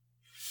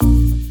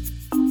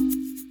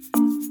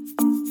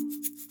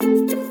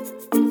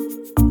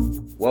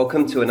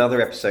Welcome to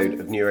another episode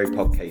of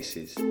Neuropod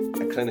Cases,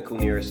 a clinical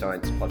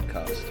neuroscience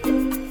podcast.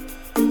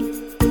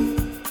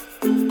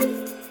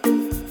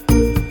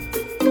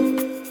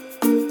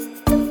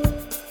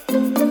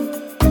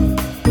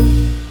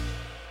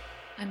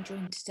 I'm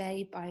joined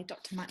today by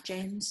Dr. Matt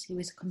Jones, who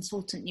is a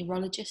consultant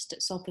neurologist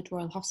at Salford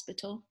Royal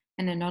Hospital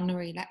and an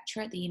honorary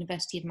lecturer at the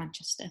University of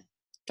Manchester.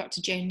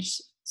 Dr.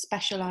 Jones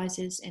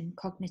specialises in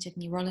cognitive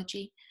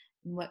neurology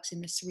and works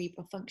in the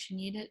Cerebral Function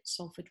Unit at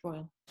Salford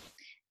Royal.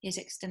 He has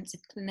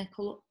extensive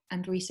clinical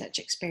and research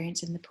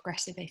experience in the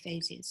progressive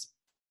aphasias.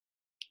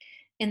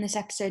 In this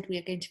episode, we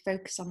are going to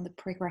focus on the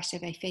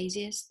progressive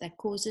aphasias, their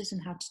causes,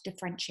 and how to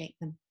differentiate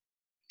them.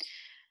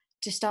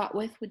 To start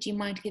with, would you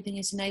mind giving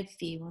us an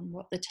overview on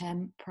what the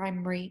term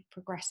primary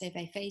progressive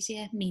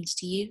aphasia means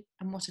to you,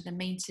 and what are the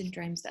main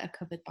syndromes that are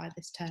covered by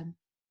this term?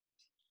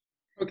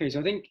 Okay, so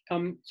I think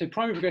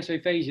primary progressive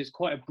aphasia is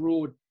quite a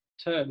broad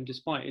term,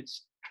 despite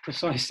its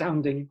precise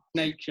sounding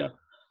nature.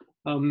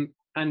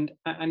 And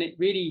it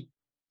really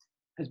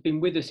has been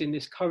with us in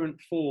this current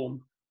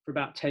form for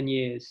about 10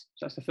 years.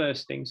 So that's the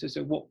first thing. So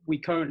what we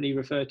currently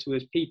refer to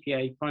as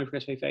PPA, primary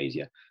progressive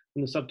aphasia,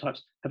 and the subtypes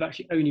have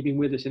actually only been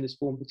with us in this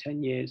form for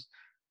 10 years.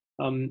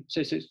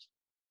 So it's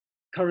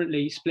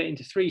currently split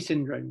into three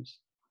syndromes.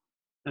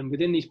 And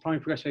within these primary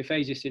progressive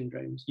aphasia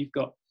syndromes, you've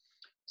got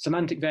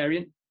semantic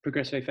variant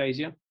progressive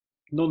aphasia,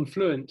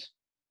 non-fluent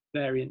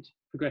variant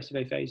progressive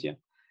aphasia,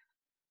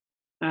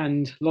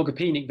 and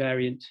logopenic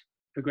variant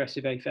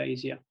progressive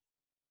aphasia.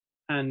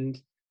 And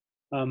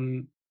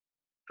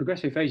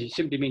progressive aphasia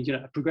simply means,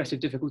 a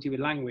progressive difficulty with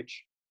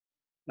language.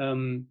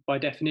 By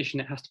definition,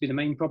 it has to be the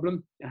main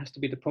problem. It has to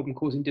be the problem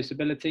causing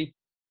disability.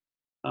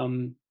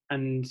 And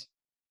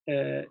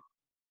it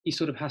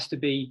sort of has to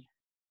be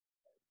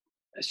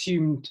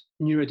assumed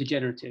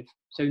neurodegenerative.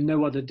 So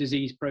no other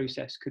disease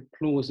process could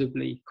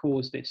plausibly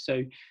cause this.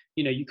 So,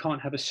 you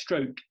can't have a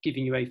stroke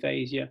giving you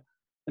aphasia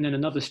and then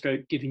another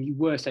stroke giving you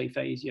worse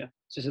aphasia.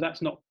 So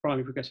that's not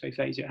primary progressive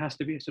aphasia. It has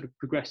to be a sort of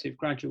progressive,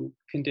 gradual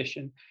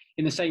condition,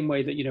 in the same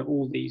way that,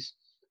 all these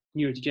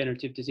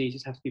neurodegenerative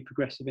diseases have to be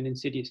progressive and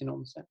insidious in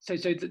onset. So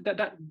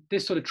that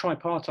this sort of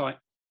tripartite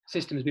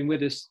system has been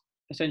with us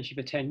essentially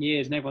for 10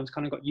 years, and everyone's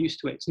kind of got used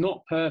to it. It's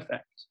not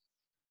perfect.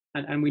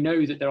 And we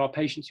know that there are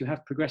patients who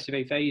have progressive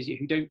aphasia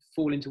who don't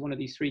fall into one of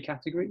these three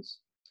categories.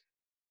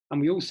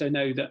 And we also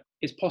know that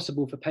it's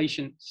possible for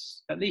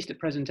patients, at least at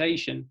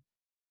presentation,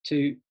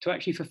 to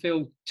actually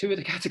fulfill two of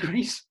the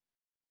categories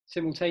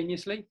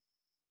simultaneously.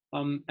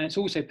 And it's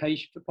also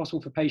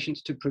possible for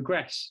patients to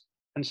progress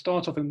and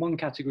start off in one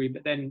category,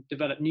 but then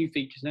develop new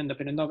features and end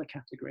up in another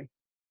category.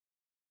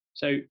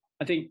 So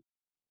I think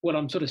what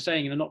I'm sort of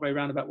saying in a not very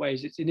roundabout way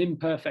is it's an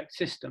imperfect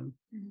system,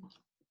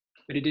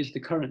 but it is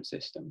the current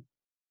system.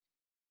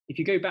 If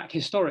you go back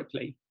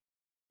historically,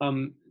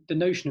 the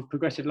notion of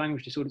progressive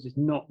language disorders is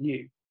not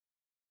new.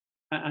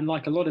 And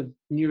like a lot of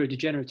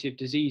neurodegenerative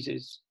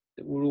diseases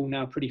that we're all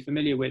now pretty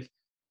familiar with,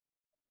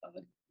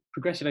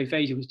 progressive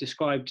aphasia was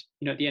described,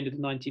 at the end of the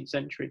 19th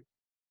century.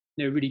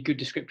 There are really good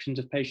descriptions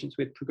of patients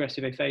with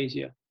progressive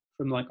aphasia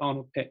from like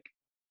Arnold Pick.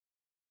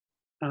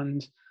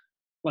 And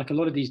like a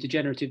lot of these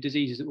degenerative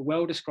diseases that were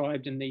well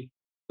described in the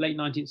late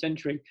 19th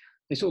century,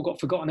 they sort of got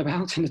forgotten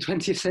about in the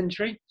 20th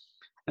century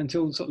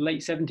until sort of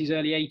late 70s,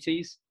 early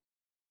 80s.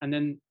 And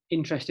then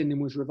interest in them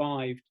was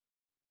revived.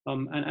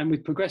 And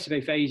with progressive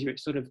aphasia,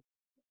 it's sort of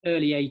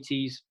early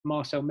 80s,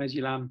 Marcel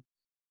Mesulam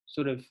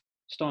sort of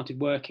started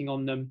working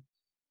on them,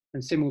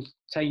 and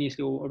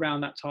simultaneously, or around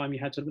that time, you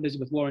had sort of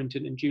Elizabeth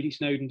Warrington and Judy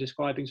Snowden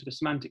describing sort of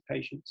semantic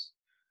patients.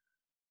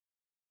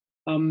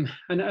 And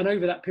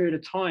over that period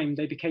of time,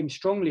 they became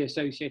strongly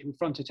associated with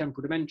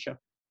frontotemporal dementia,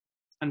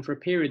 and for a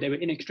period they were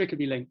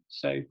inextricably linked.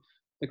 So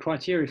the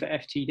criteria for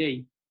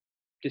FTD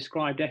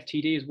described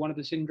FTD as one of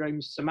the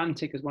syndromes,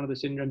 semantic as one of the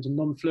syndromes, and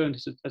non-fluent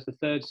as the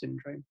third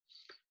syndrome.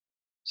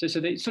 So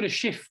they sort of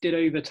shifted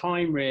over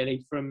time,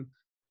 really, from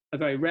a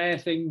very rare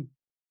thing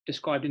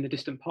described in the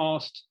distant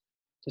past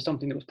to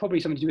something that was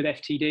probably something to do with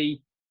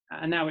FTD,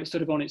 and now it's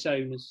sort of on its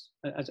own as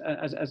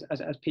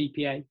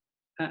PPA.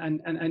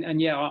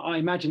 And yeah, I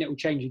imagine it will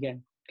change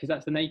again, because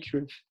that's the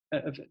nature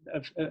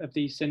of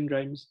these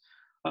syndromes.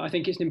 I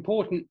think it's an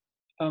important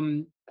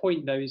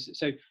point, though, is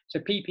so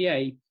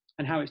PPA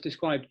and how it's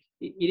described,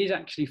 it is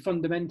actually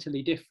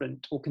fundamentally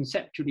different or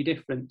conceptually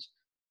different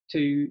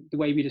to the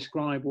way we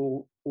describe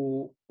or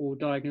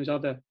diagnose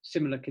other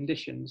similar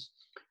conditions.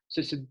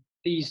 So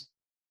these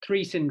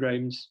three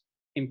syndromes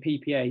in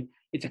PPA,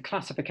 it's a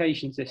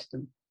classification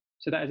system.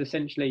 So that is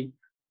essentially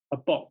a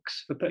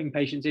box for putting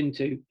patients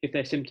into if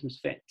their symptoms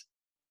fit.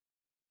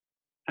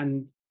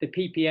 And the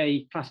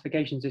PPA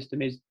classification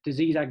system is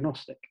disease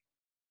agnostic.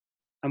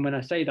 And when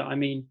I say that, I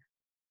mean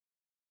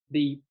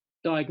the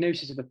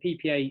diagnosis of a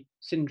PPA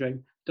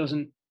syndrome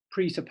doesn't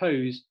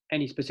presuppose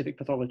any specific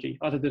pathology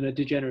other than a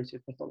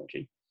degenerative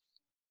pathology.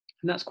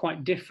 And that's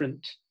quite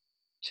different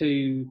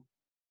to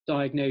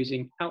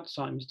diagnosing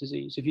Alzheimer's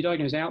disease. If you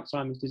diagnose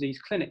Alzheimer's disease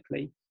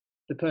clinically,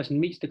 the person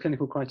meets the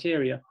clinical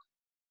criteria.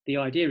 The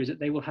idea is that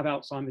they will have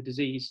Alzheimer's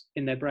disease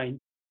in their brain.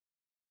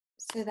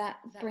 So that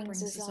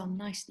brings us on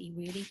nicely,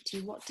 really,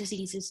 to what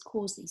diseases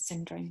cause these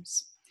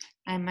syndromes.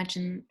 I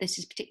imagine this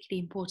is particularly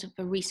important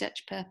for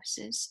research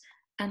purposes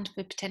and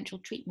for potential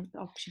treatment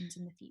options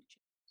in the future.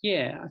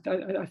 Yeah,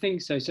 I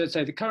think so. So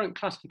the current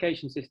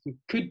classification system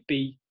could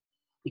be,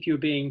 if you were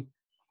being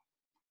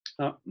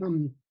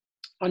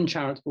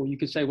uncharitable, you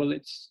could say, well,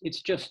 it's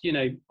just,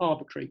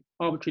 arbitrary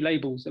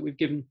labels that we've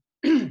given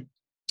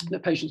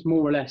that patients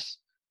more or less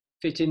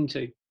fit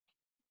into,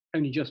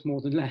 only just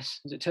more than less,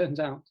 as it turns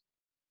out.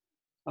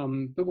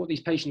 But what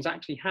these patients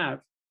actually have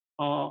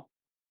are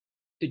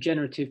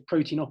degenerative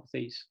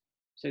proteinopathies.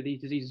 So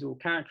these diseases are all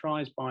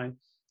characterized by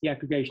the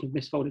aggregation of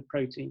misfolded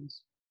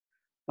proteins.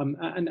 And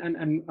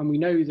we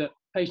know that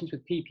patients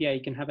with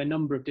PPA can have a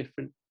number of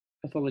different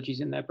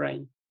pathologies in their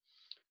brain.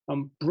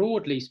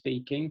 Broadly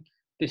speaking,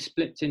 this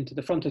splits into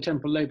the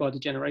frontotemporal lobar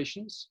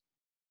degenerations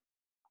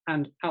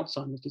and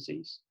Alzheimer's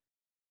disease.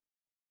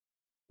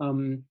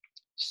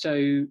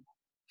 So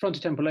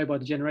frontotemporal lobar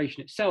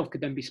degeneration itself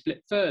could then be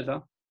split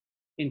further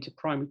into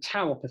primary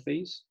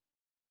tauopathies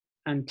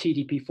and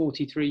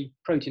TDP-43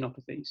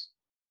 proteinopathies.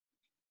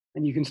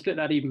 And you can split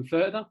that even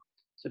further.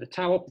 So the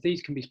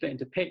tauopathies can be split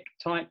into PIC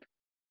type,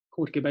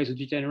 corticobasal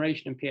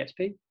degeneration, and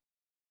PSP.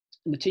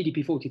 And the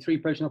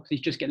TDP-43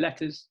 proteinopathies just get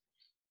letters,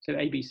 so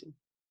ABC.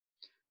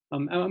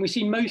 And we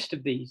see most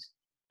of these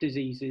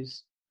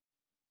diseases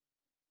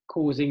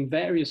causing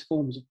various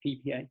forms of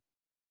PPA.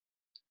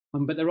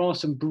 But there are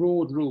some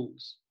broad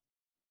rules.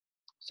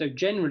 So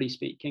generally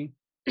speaking,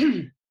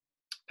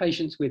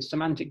 patients with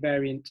semantic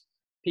variant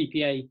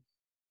PPA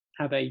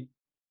have a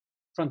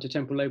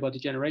frontotemporal lobar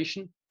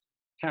degeneration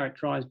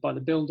characterized by the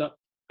buildup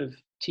of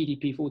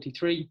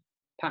TDP-43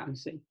 pattern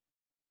C.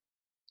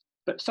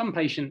 But some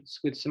patients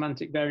with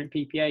semantic variant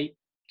PPA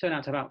turn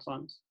out to have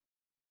Alzheimer's,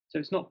 so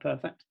it's not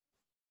perfect.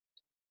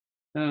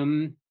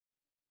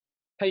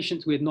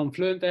 Patients with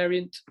non-fluent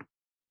variant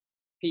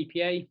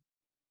PPA,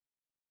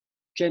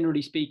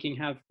 generally speaking,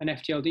 have an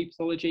FTLD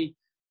pathology,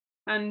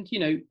 and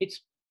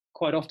it's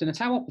quite often a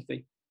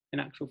tauopathy in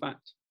actual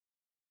fact.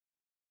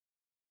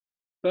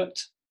 But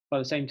by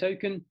the same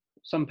token,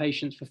 some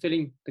patients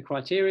fulfilling the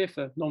criteria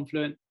for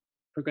non-fluent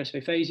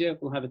progressive aphasia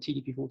will have a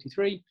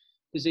TDP-43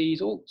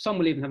 disease, or some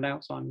will even have an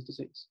Alzheimer's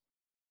disease.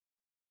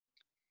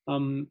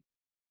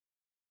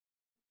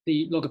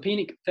 The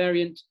logopenic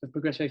variant of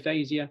progressive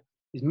aphasia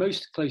is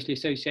most closely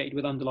associated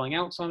with underlying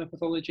Alzheimer's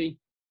pathology,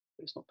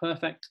 but it's not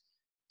perfect.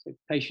 So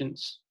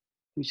patients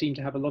who seem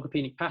to have a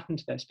logopenic pattern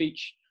to their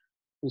speech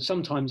will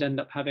sometimes end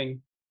up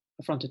having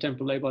a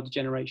frontotemporal lobar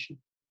degeneration,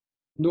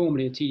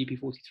 normally a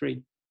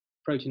TDP-43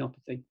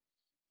 proteinopathy.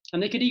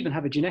 And they could even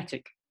have a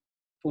genetic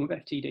form of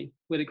FTD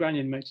with a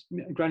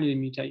granulin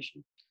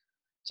mutation.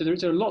 So there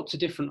are lots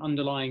of different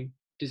underlying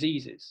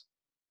diseases.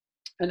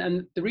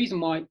 And the reason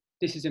why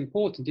this is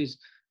important is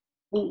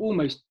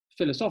almost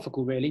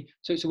philosophical, really.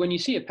 So when you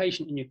see a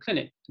patient in your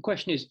clinic, the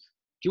question is, do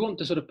you want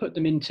to sort of put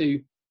them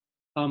into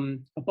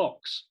a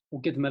box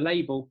or give them a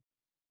label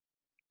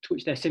to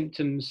which their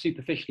symptoms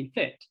superficially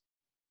fit?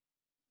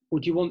 Or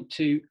do you want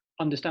to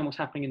understand what's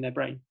happening in their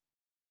brain?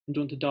 And do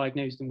you want to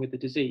diagnose them with the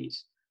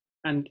disease?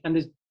 And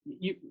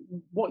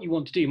what you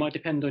want to do might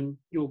depend on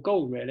your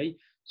goal, really.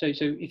 So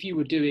if you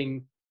were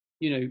doing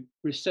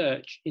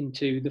research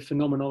into the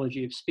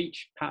phenomenology of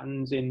speech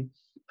patterns in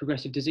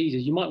progressive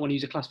diseases, you might want to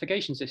use a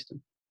classification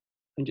system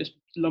and just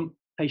lump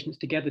patients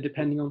together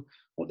depending on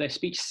what their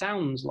speech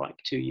sounds like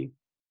to you.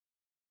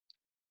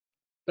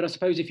 But I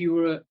suppose if you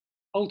were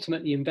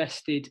ultimately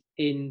invested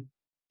in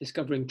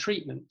discovering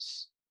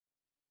treatments,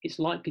 it's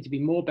likely to be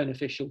more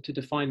beneficial to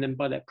define them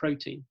by their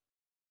protein,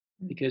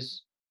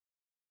 because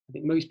I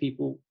think most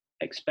people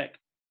expect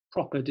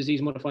proper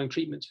disease-modifying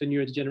treatments for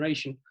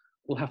neurodegeneration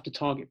will have to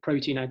target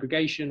protein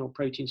aggregation or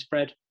protein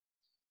spread,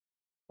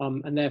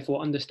 and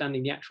therefore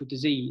understanding the actual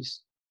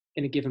disease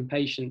in a given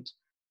patient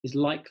is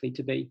likely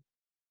to be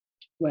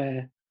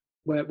where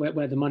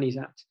the money's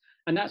at.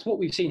 And that's what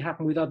we've seen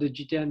happen with other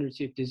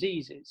degenerative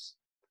diseases.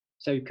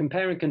 So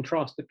compare and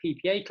contrast the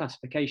PPA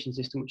classification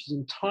system, which is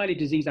entirely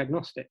disease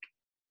agnostic,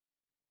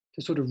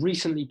 to sort of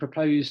recently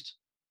proposed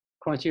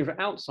criteria for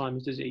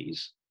Alzheimer's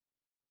disease,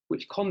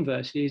 which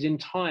conversely is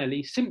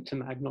entirely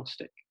symptom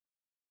agnostic.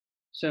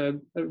 So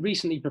a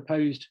recently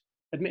proposed,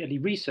 admittedly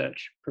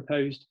research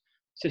proposed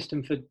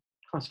system for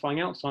classifying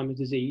Alzheimer's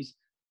disease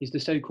is the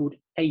so-called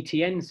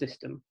ATN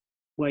system,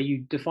 where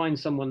you define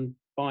someone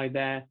by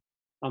their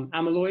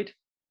amyloid,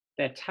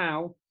 their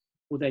tau,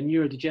 or their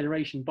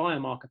neurodegeneration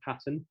biomarker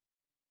pattern.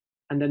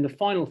 And then the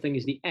final thing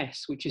is the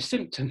S, which is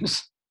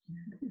symptoms.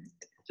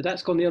 So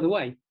that's gone the other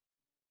way.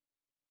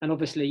 And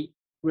obviously,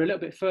 we're a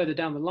little bit further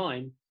down the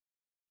line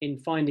in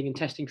finding and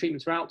testing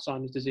treatments for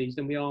Alzheimer's disease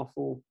than we are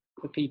for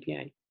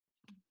PPA.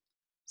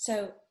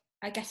 So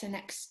I guess a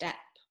next step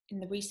in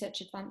the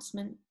research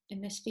advancement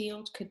in this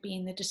field could be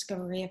in the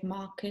discovery of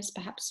markers,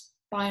 perhaps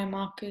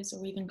biomarkers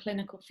or even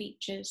clinical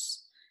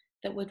features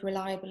that would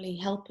reliably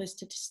help us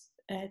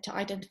to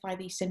identify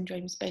these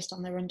syndromes based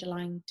on their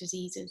underlying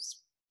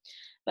diseases.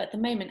 But at the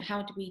moment,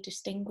 how do we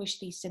distinguish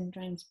these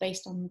syndromes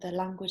based on the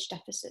language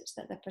deficits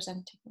that they're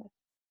presenting with?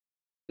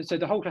 so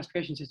the whole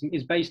classification system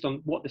is based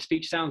on what the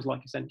speech sounds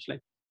like, essentially.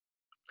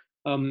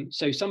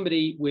 So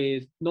somebody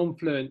with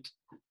non-fluent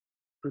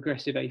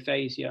progressive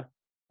aphasia,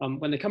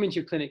 when they come into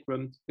your clinic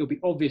room, it'll be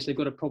obvious they've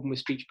got a problem with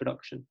speech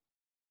production.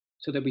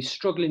 So they'll be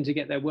struggling to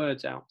get their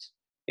words out.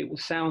 It will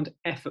sound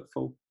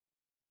effortful.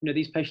 You know,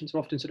 these patients are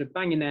often sort of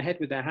banging their head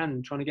with their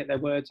hand, trying to get their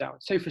words out.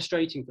 It's so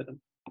frustrating for them.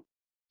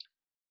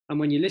 And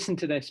when you listen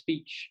to their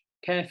speech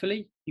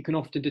carefully, you can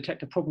often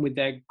detect a problem with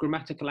their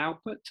grammatical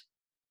output,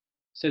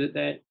 so that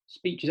their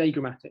speech is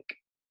agrammatic.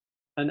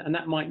 And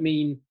that might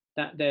mean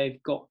that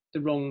they've got the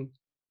wrong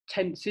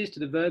tenses to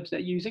the verbs they're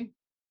using.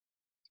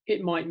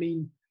 It might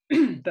mean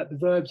that the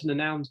verbs and the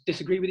nouns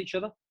disagree with each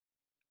other.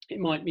 It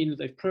might mean that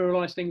they've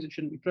pluralized things that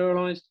shouldn't be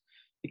pluralized.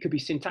 It could be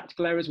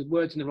syntactical errors with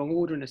words in the wrong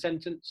order in a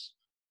sentence.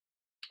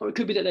 Or it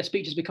could be that their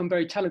speech has become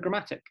very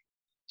telegrammatic.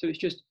 So it's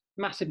just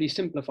massively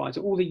simplified.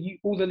 So all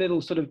the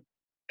little sort of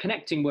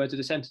connecting words of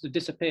the sentence have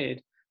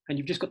disappeared, and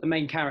you've just got the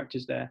main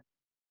characters there.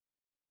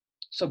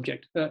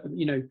 Subject,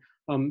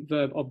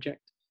 verb,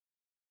 object,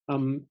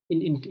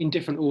 in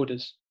different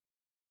orders.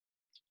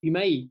 You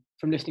may,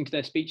 from listening to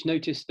their speech,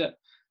 notice that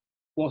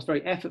whilst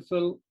very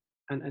effortful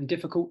and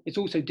difficult, it's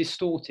also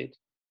distorted,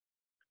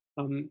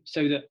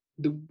 so that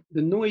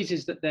the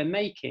noises that they're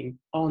making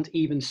aren't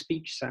even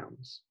speech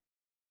sounds.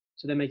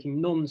 So they're making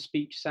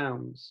non-speech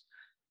sounds.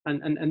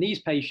 And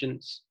these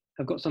patients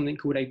have got something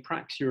called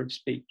apraxia of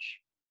speech,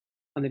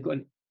 and they've got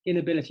an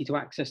inability to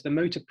access the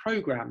motor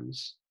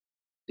programs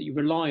that you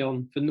rely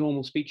on for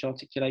normal speech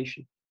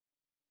articulation.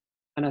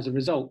 And as a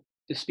result,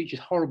 the speech is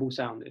horrible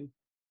sounding.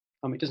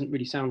 It doesn't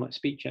really sound like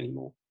speech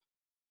anymore.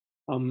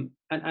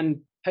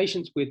 And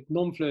patients with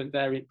non-fluent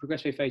variant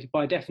progressive aphasia,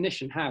 by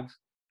definition, have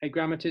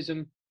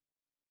agrammatism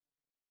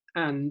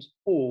and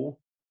or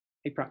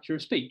apraxia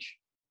of speech.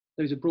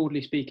 Those are,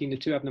 broadly speaking, the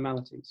two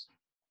abnormalities.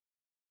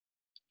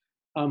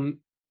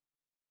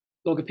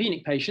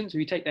 Logopenic patients, if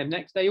you take them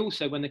next, they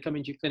also, when they come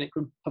into your clinic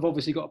room, have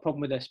obviously got a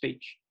problem with their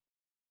speech.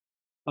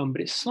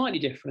 But it's slightly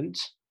different,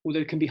 although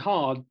it can be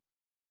hard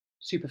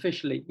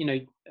superficially,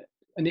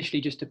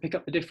 initially, just to pick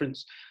up the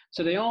difference.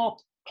 So they are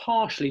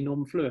partially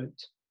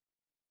non-fluent.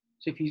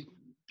 So if you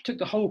took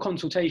the whole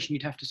consultation,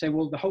 you'd have to say,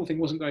 well, the whole thing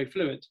wasn't very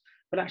fluent.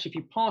 But actually, if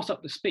you pass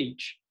up the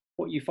speech,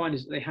 what you find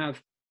is that they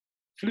have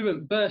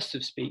fluent bursts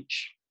of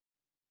speech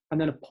and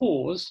then a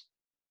pause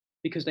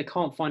because they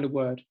can't find a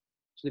word.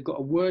 So they've got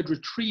a word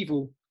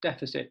retrieval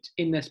deficit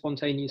in their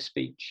spontaneous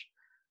speech.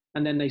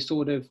 And then they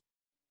sort of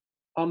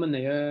and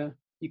they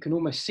you can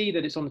almost see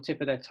that it's on the tip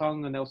of their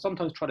tongue, and they'll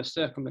sometimes try to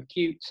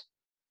circumlocute.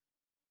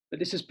 But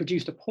this has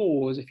produced a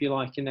pause, if you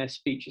like, in their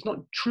speech. It's not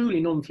truly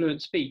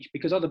non-fluent speech,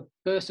 because other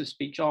bursts of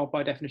speech are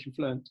by definition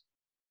fluent.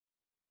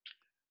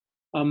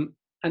 And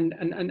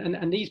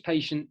these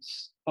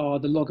patients are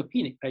the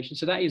logopenic patients.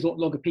 So that is what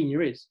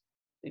logopenia is.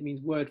 It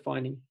means word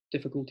finding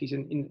difficulties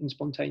in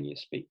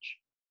spontaneous speech.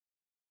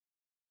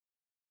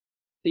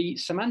 The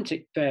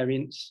semantic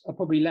variants are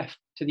probably left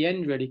to the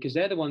end, really, because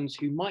they're the ones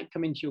who might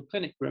come into your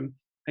clinic room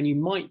and you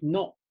might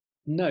not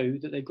know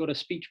that they've got a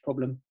speech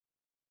problem,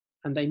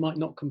 and they might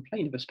not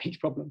complain of a speech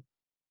problem,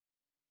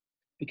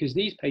 because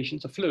these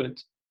patients are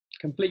fluent,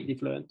 completely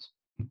fluent.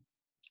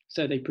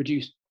 So they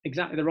produce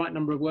exactly the right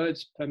number of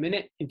words per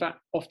minute, in fact,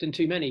 often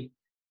too many,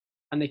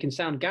 and they can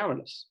sound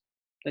garrulous.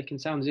 They can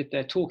sound as if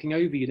they're talking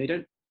over you. They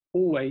don't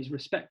always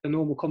respect the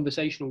normal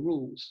conversational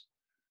rules,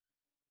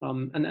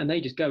 and they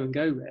just go and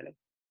go, really.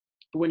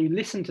 But when you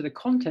listen to the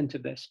content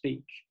of their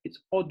speech, it's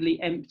oddly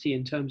empty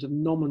in terms of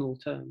nominal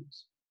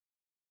terms.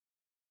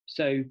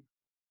 So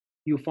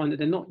you'll find that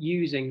they're not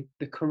using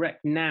the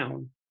correct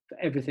noun for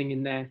everything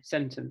in their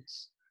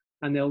sentence,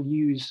 and they'll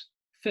use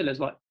fillers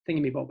like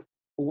thingamabob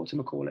or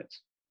whatchamacallit,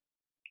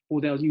 or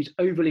they'll use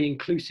overly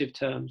inclusive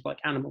terms like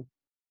animal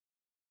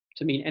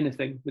to mean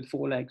anything with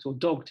 4 legs, or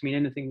dog to mean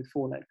anything with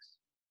 4 legs.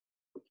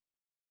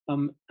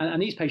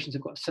 And these patients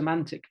have got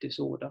semantic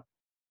disorder,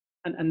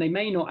 and they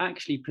may not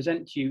actually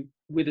present to you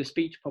with a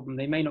speech problem.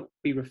 They may not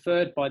be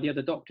referred by the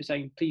other doctor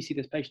saying, please see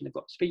this patient, they've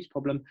got a speech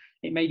problem.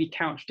 It may be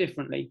couched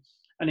differently.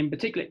 And in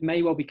particular, it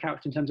may well be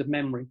couched in terms of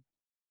memory.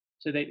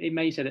 So it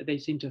may say that they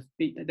seem to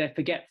be, they're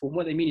forgetful. And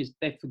what they mean is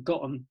they've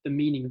forgotten the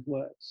meaning of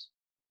words.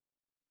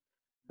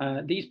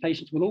 These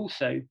patients will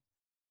also,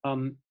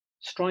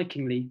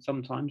 strikingly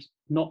sometimes,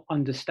 not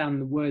understand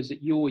the words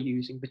that you're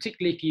using,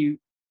 particularly if you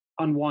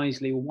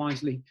unwisely or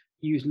wisely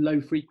use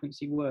low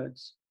frequency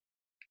words.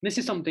 And this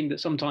is something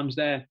that sometimes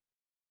their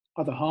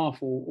other half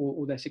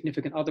or their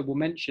significant other will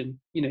mention.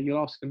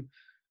 You'll ask them,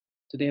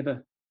 do they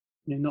ever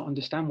not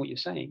understand what you're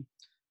saying?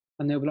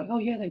 And they'll be like, oh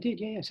yeah, they did,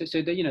 yeah. So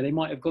they, they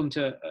might have gone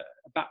to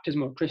a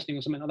baptism or a christening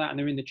or something like that, and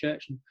they're in the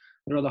church, and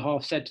their other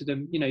half said to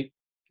them, look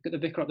at the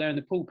vicar up there in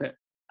the pulpit,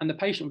 and the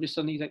patient will just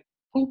suddenly say,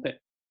 pulpit,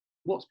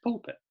 what's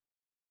pulpit?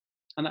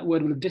 And that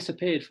word will have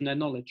disappeared from their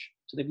knowledge.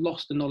 So they've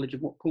lost the knowledge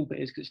of what pulpit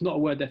is, because it's not a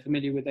word they're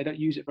familiar with. They don't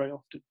use it very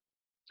often.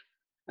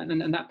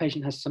 And that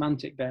patient has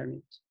semantic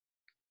variants.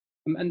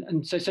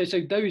 And so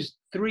those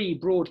 3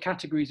 broad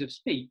categories of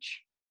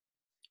speech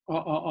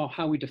are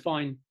how we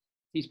define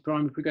these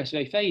primary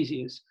progressive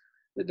aphasias.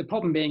 The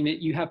problem being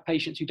that you have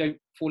patients who don't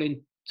fall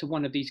into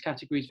one of these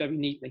categories very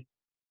neatly.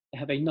 They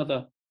have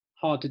another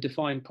hard to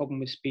define problem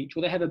with speech,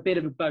 or they have a bit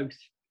of a both.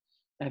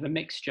 They have a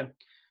mixture.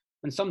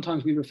 And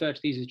sometimes we refer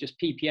to these as just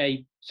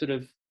PPA, sort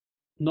of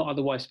not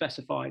otherwise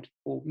specified,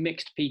 or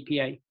mixed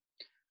PPA.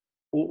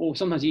 Or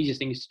sometimes the easiest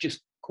thing is to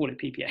just call it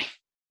PPA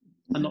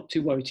and not to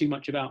worry too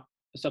much about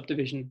the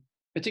subdivision,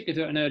 particularly if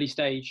they're at an early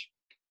stage.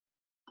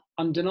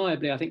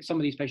 Undeniably, I think some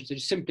of these patients are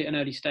just simply at an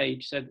early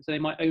stage, so they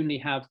might only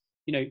have,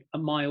 you know, a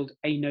mild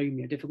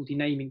anomia, difficulty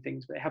naming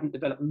things, but they haven't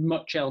developed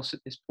much else at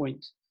this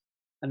point.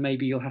 And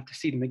maybe you'll have to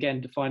see them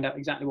again to find out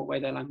exactly what way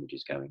their language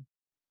is going.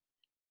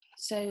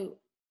 So,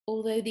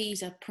 although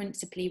these are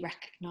principally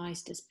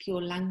recognised as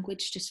pure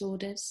language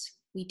disorders,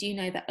 we do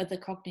know that other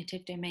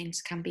cognitive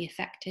domains can be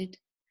affected,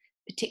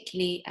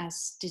 particularly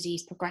as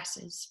disease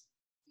progresses.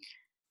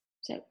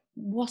 So,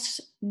 what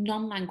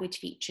non-language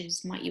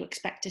features might you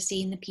expect to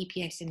see in the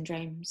PPA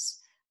syndromes?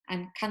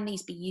 And can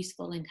these be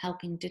useful in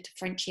helping to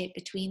differentiate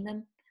between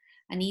them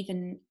and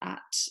even at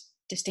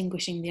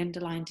distinguishing the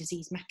underlying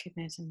disease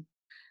mechanism?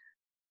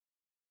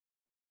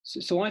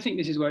 So I think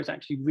this is where it's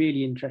actually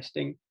really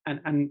interesting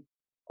and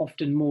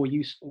often more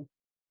useful.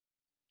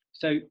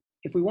 So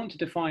if we want to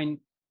define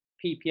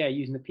PPA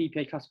using the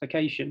PPA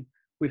classification,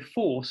 we're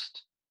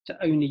forced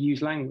to only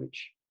use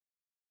language.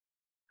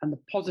 And the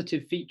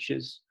positive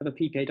features of a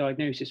PPA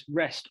diagnosis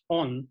rest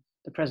on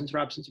the presence or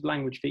absence of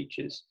language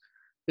features.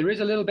 There is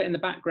a little bit in the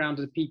background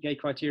of the PPA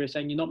criteria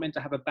saying you're not meant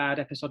to have a bad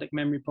episodic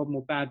memory problem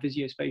or bad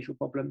visuospatial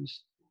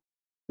problems.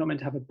 You're not meant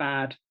to have a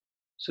bad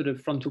sort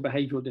of frontal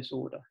behavioural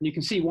disorder. And you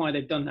can see why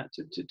they've done that,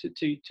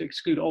 to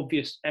exclude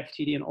obvious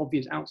FTD and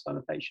obvious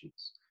Alzheimer's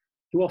patients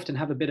who often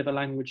have a bit of a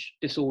language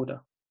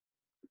disorder.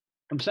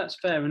 And so that's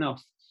fair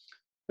enough.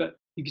 But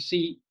you can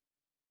see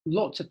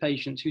lots of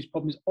patients whose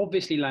problem is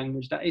obviously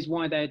language. That is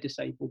why they're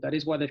disabled. That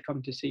is why they've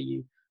come to see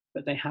you.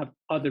 But they have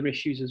other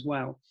issues as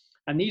well.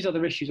 And these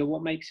other issues are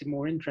what makes it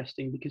more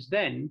interesting, because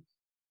then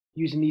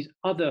using these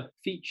other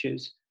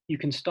features, you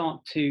can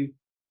start to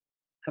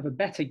have a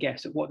better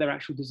guess at what their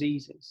actual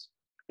disease is.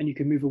 And you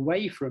can move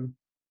away from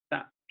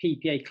that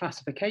PPA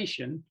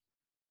classification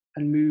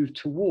and move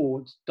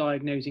towards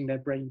diagnosing their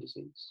brain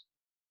disease,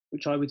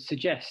 which I would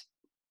suggest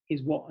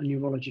is what a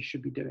neurologist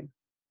should be doing.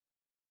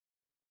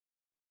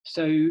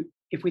 So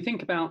if we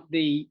think about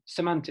the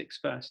semantics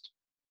first,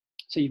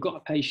 so you've got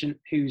a patient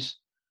whose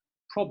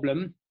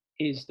problem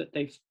is that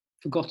they've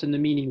forgotten the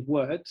meaning of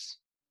words,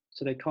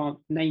 so they can't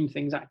name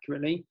things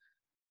accurately,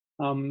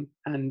 and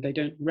they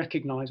don't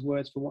recognize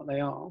words for what they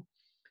are.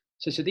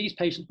 So these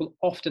patients will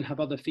often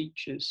have other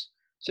features.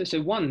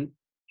 So one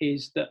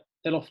is that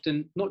they'll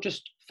often not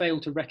just fail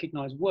to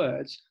recognize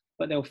words,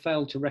 but they'll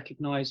fail to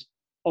recognize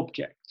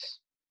objects.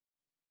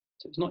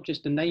 So it's not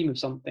just the name of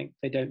something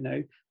they don't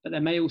know, but they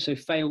may also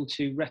fail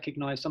to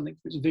recognize something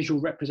from its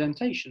visual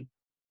representation.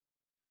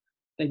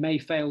 They may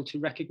fail to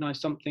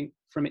recognize something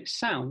from its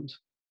sound,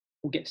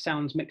 or get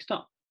sounds mixed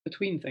up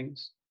between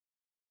things.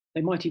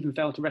 They might even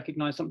fail to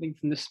recognize something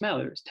from the smell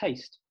or its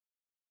taste.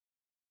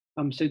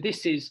 So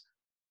this is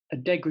a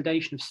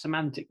degradation of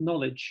semantic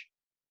knowledge.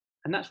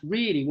 And that's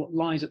really what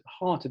lies at the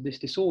heart of this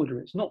disorder.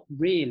 It's not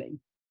really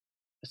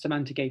a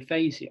semantic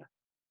aphasia.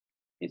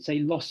 It's a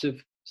loss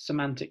of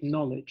semantic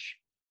knowledge,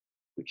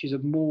 which is a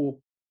more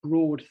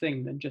broad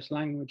thing than just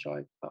language,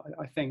 I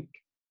think.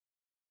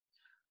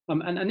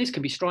 And this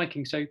can be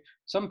striking. So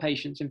some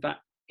patients, in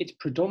fact, it's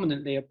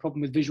predominantly a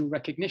problem with visual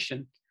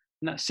recognition.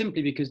 And that's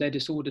simply because their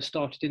disorder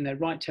started in their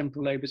right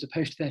temporal lobe as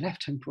opposed to their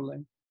left temporal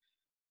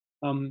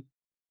lobe.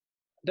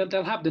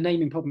 They'll have the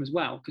naming problem as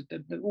well,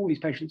 because all these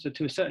patients are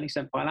to a certain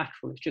extent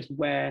bilateral. It's just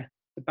where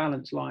the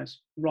balance lies,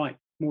 right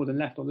more than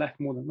left or left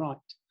more than right.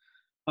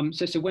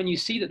 So when you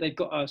see that they've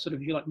got a sort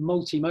of, if you like,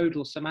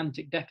 multimodal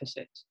semantic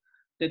deficit,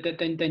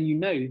 then you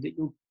know that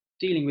you're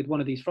dealing with one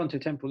of these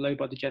frontotemporal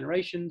lobar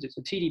degenerations. It's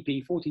a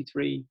TDP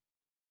 43,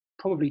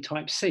 probably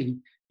type C.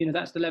 You know,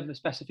 that's the level of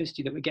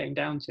specificity that we're getting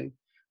down to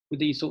with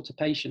these sorts of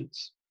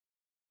patients.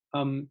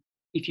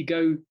 If you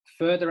go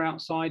further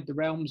outside the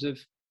realms of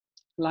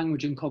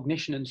language and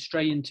cognition and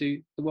stray into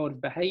the world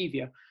of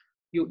behavior,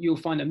 you'll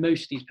find that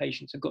most of these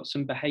patients have got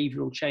some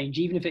behavioral change,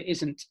 even if it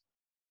isn't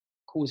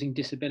causing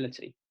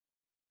disability.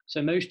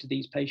 So most of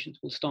these patients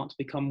will start to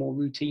become more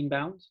routine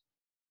bound.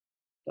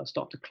 They'll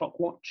start to clock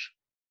watch.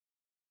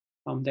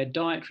 Their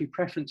dietary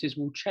preferences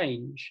will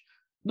change,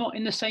 not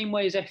in the same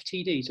way as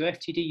FTD. So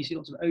FTD, you see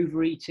lots of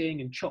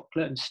overeating and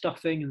chocolate and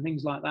stuffing and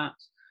things like that.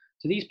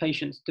 So these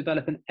patients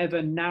develop an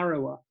ever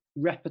narrower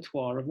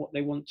repertoire of what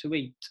they want to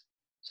eat.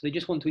 So they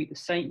just want to eat the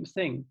same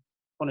thing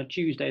on a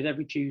Tuesday as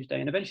every Tuesday,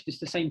 and eventually it's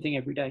the same thing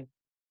every day.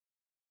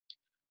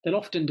 They'll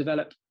often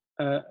develop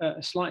a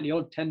slightly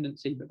odd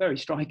tendency, but very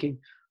striking,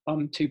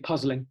 to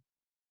puzzling.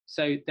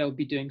 So they'll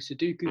be doing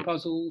Sudoku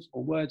puzzles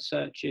or word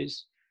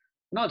searches.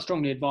 And I'd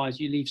strongly advise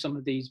you leave some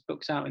of these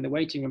books out in the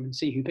waiting room and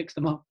see who picks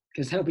them up,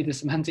 because they'll be the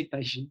semantic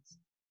patients.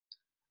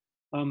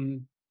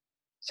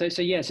 So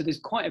there's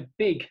quite a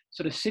big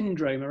sort of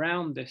syndrome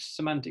around this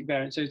semantic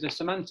variant. So the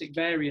semantic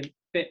variant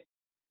bit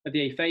of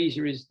the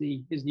aphasia is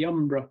the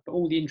umbra, but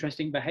all the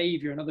interesting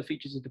behavior and other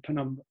features of the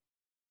penumbra.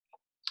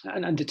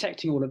 And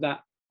detecting all of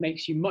that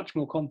makes you much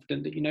more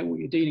confident that you know what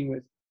you're dealing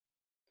with.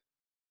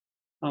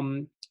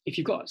 If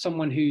you've got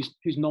someone who's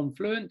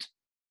non-fluent,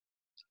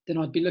 then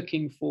I'd be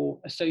looking for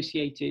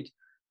associated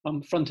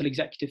frontal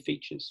executive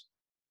features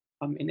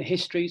in the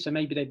history. So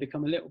maybe they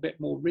become a little bit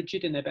more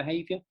rigid in their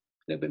behavior, a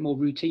little bit more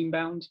routine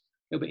bound,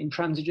 a little bit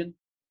intransigent,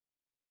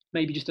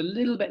 maybe just a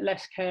little bit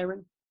less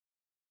caring.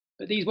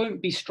 But these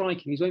won't be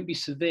striking, these won't be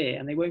severe,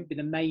 and they won't be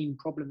the main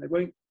problem. They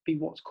won't be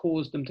what's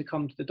caused them to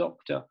come to the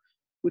doctor,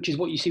 which is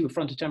what you see with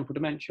frontotemporal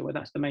dementia, where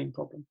that's the main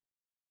problem.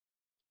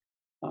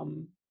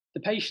 The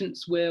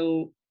patients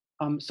will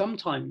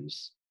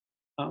sometimes,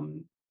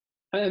 and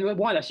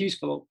why that's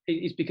useful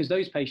is because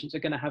those patients are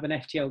going to have an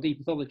FTLD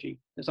pathology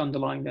that's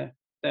underlying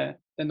their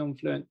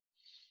non-fluent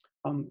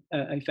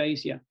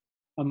aphasia.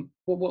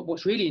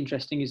 What's really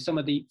interesting is some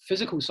of the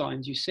physical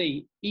signs you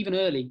see even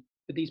early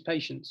with these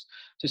patients.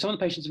 So some of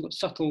the patients have got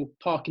subtle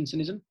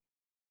Parkinsonism,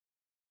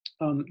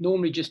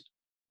 normally just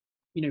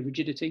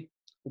rigidity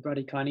or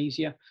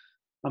bradykinesia.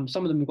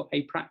 Some of them have got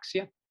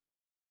apraxia.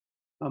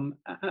 And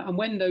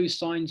when those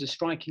signs are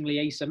strikingly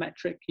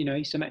asymmetric,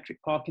 asymmetric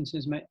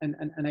Parkinsonism and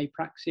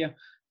apraxia,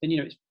 then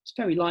it's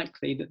very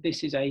likely that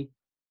this is a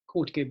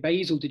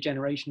corticobasal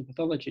degeneration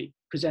pathology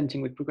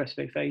presenting with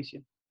progressive aphasia,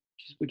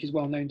 which is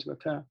well known to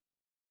occur.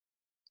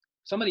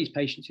 Some of these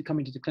patients who come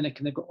into the clinic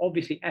and they've got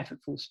obviously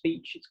effortful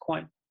speech, it's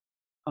quite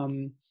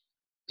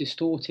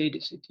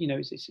distorted.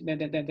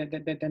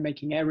 They're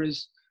making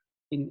errors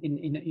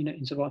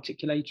in sort of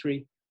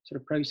articulatory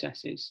sort of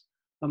processes.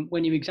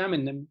 When you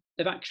examine them,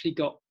 they've actually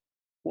got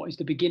what is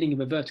the beginning of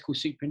a vertical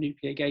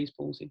supranuclear gaze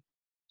palsy.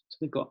 So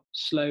they've got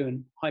slow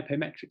and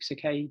hypometric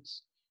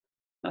saccades.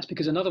 That's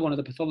because another one of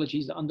the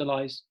pathologies that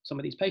underlies some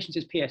of these patients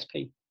is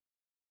PSP.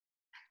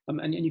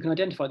 And you can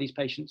identify these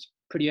patients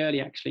pretty early,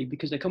 actually,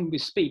 because they come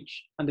with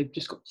speech and they've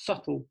just got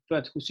subtle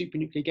vertical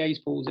supranuclear gaze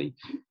palsy.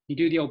 You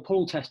do the old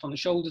pull test on the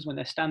shoulders when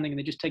they're standing and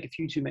they just take a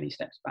few too many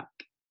steps back.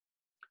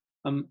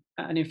 And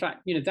in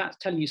fact, that's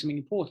telling you something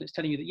important. It's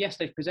telling you that, yes,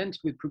 they've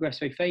presented with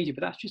progressive aphasia,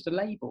 but that's just a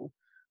label.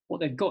 What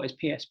they've got is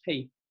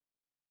PSP.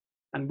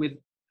 And with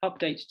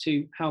updates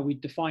to how we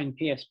define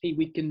PSP,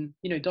 we can,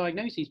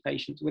 diagnose these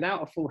patients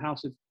without a full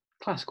house of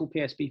classical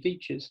PSP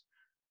features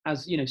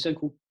as,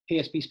 so-called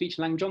PSP speech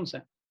and language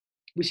onset.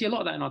 We see a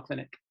lot of that in our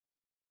clinic.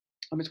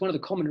 It's one of the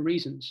common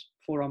reasons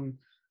for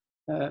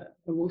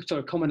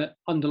common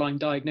underlying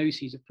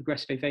diagnoses of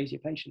progressive aphasia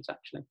patients,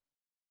 actually.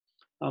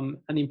 And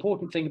the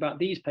important thing about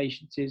these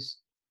patients is,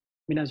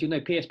 as you'll know,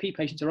 PSP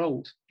patients are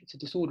old. It's a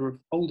disorder of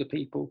older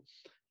people.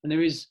 And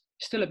there is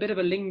still a bit of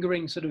a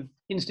lingering sort of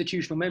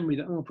institutional memory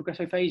that,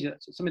 progressive aphasia,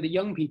 that's some of the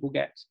young people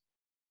get.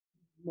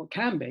 What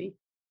can be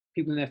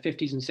people in their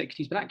 50s and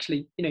 60s, but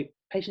actually,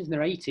 patients in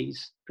their 80s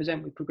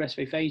present with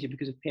progressive aphasia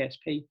because of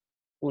PSP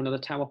or another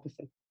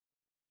tauopathy.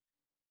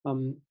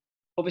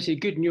 Obviously, a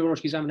good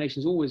neurological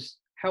examination is always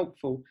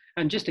helpful.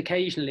 And just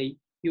occasionally,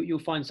 you'll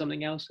find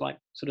something else like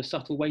sort of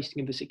subtle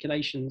wasting of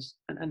vesiculations,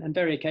 and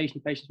very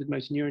occasionally patients with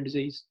motor neuron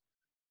disease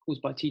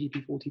caused by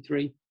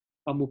TDP43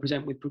 will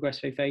present with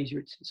progressive aphasia.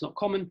 It's not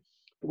common,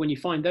 but when you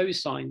find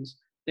those signs,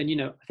 then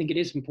I think it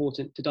is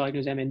important to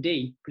diagnose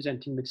MND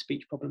presenting with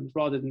speech problems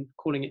rather than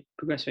calling it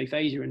progressive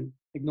aphasia and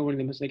ignoring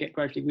them as they get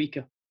gradually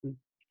weaker and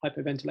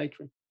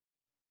hyperventilatory.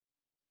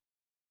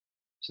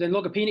 So then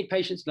logopenic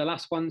patients are the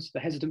last ones, the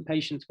hesitant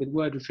patients with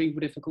word retrieval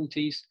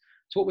difficulties.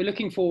 So what we're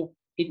looking for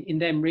in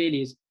them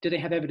really is, do they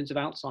have evidence of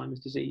Alzheimer's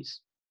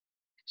disease?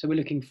 So we're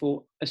looking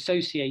for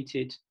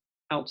associated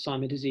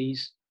Alzheimer's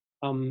disease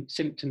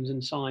symptoms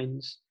and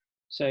signs.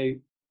 So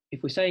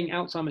if we're saying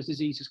Alzheimer's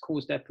disease has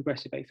caused their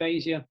progressive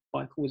aphasia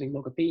by causing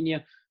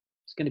logopenia,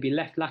 it's going to be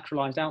left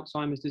lateralized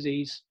Alzheimer's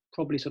disease,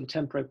 probably sort of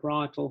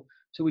temporoparietal.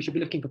 So we should be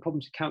looking for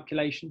problems with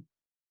calculation.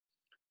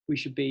 We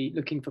should be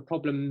looking for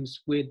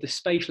problems with the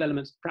spatial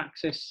elements of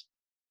praxis,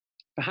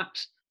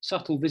 perhaps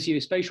subtle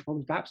visuospatial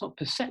problems, perhaps not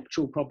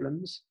perceptual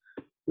problems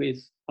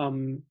with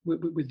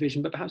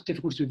vision, but perhaps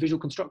difficulties with visual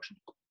construction.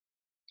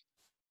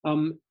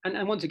 And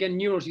once again,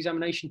 neurological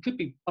examination could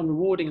be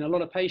unrewarding in a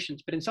lot of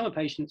patients, but in some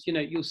patients,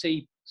 you'll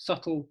see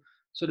subtle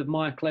sort of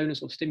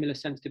myoclonus or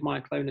stimulus-sensitive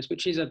myoclonus,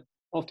 which is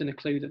often a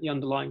clue that the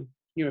underlying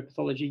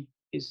neuropathology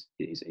is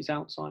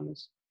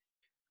Alzheimer's.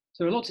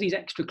 So there are lots of these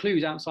extra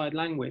clues outside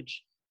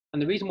language.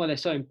 And the reason why they're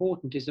so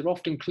important is they're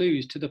often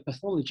clues to the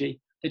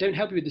pathology. They don't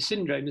help you with the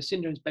syndrome. The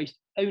syndrome is based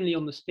only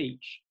on the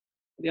speech.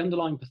 The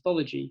underlying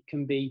pathology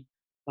can be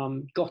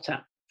got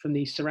at from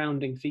these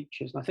surrounding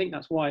features. And I think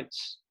that's why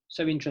it's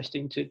so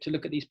interesting to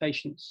look at these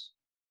patients,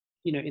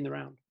 in the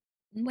round.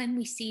 When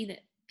we see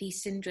that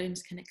these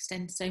syndromes can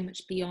extend so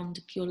much beyond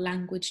a pure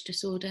language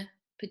disorder,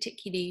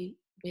 particularly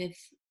with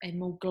a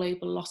more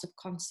global loss of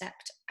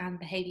concept and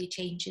behaviour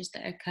changes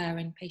that occur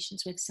in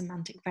patients with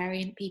semantic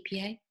variant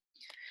PPA,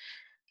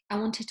 I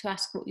wanted to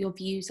ask what your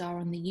views are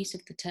on the use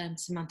of the term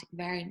semantic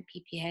variant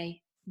PPA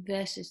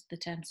versus the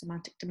term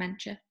semantic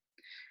dementia.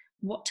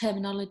 What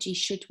terminology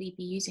should we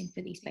be using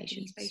for these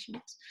patients?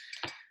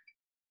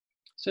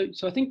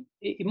 So I think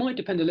it might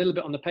depend a little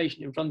bit on the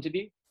patient in front of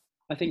you.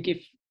 I think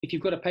if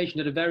you've got a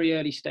patient at a very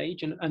early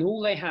stage and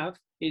all they have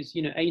is,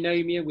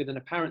 anomia with an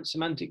apparent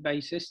semantic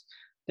basis,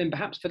 then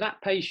perhaps for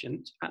that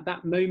patient at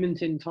that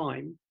moment in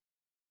time,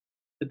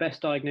 the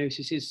best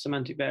diagnosis is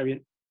semantic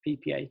variant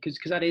PPA, because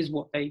that is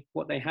what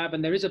they have.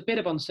 And there is a bit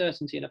of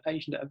uncertainty in a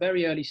patient at a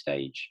very early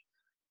stage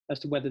as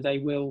to whether they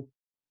will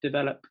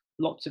develop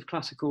lots of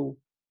classical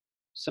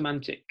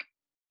semantic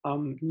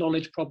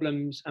knowledge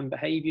problems and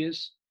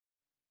behaviors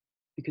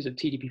because of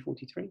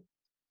TDP-43,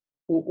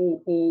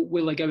 or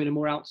will they go in a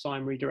more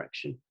Alzheimer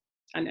direction?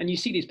 And you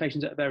see these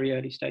patients at a very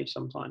early stage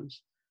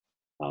sometimes.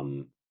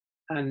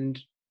 And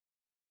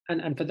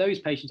for those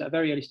patients at a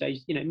very early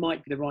stage, it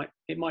might be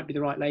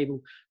the right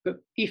label. But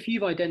if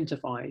you've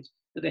identified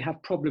that they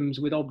have problems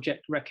with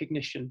object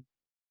recognition,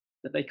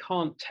 that they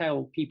can't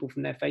tell people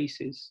from their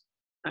faces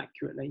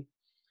accurately,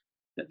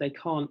 that they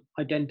can't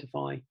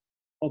identify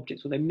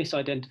objects, or they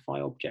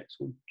misidentify objects,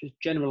 or just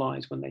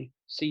generalize when they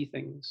see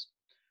things,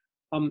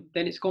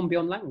 then it's gone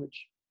beyond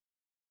language.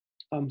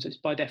 So it's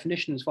by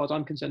definition, as far as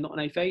I'm concerned, not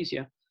an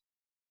aphasia.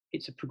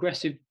 It's a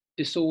progressive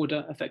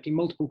disorder affecting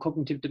multiple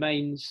cognitive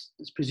domains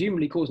that's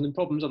presumably causing them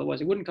problems, otherwise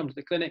it wouldn't come to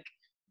the clinic.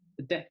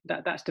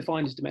 That's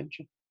defined as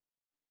dementia.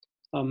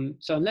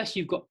 So unless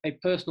you've got a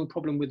personal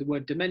problem with the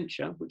word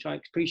dementia, which I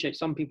appreciate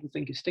some people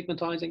think is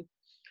stigmatizing,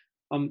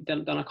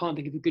 then I can't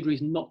think of a good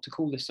reason not to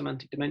call this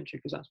semantic dementia,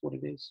 because that's what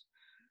it is.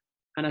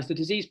 And as the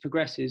disease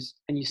progresses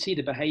and you see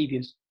the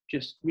behaviors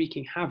just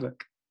wreaking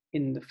havoc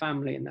in the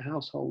family and the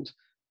household,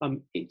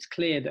 it's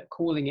clear that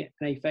calling it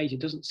an aphasia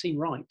doesn't seem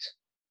right,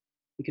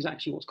 because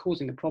actually what's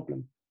causing the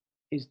problem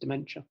is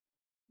dementia.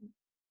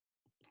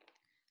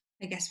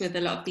 I guess with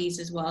a lot of these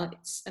as well,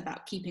 it's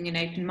about keeping an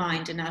open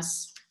mind, and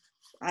as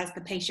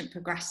the patient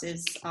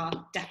progresses, our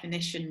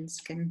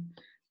definitions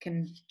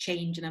can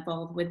change and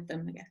evolve with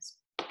them, I guess.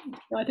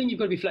 I think you've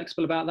got to be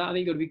flexible about that. I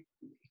think you've got to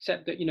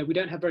accept that, we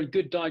don't have very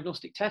good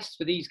diagnostic tests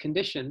for these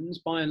conditions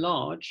by and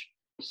large.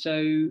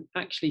 So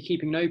actually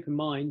keeping an open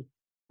mind,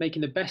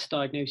 making the best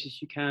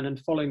diagnosis you can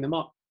and following them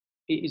up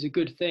is a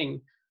good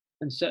thing.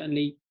 And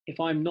certainly if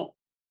I'm not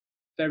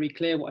very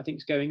clear what I think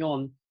is going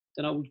on,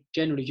 then I would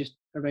generally just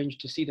arrange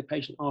to see the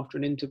patient after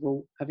an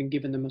interval, having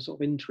given them a sort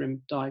of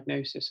interim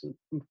diagnosis, and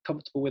I'm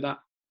comfortable with that.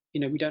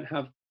 We don't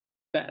have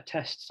better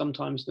tests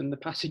sometimes than the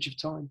passage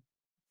of time.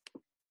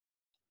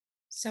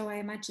 So I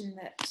imagine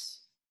that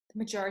the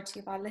majority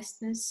of our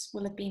listeners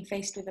will have been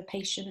faced with a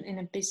patient in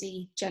a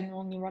busy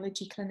general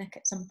neurology clinic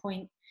at some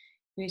point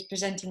who is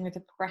presenting with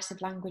a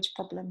progressive language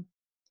problem.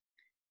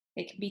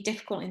 It can be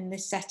difficult in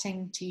this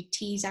setting to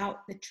tease out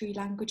the true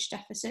language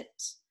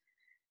deficits.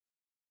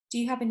 Do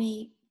you have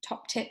any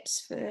top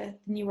tips for the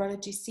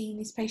neurologists seeing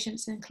these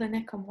patients in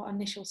clinic on what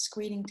initial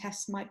screening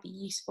tests might be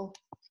useful?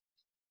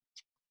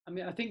 I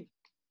mean, I think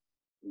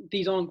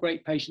these aren't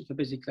great patients for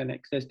busy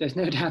clinics. There's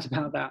no doubt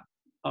about that,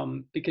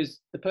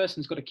 because the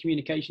person's got a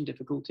communication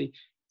difficulty.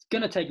 It's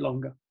going to take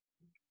longer.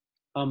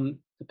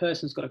 The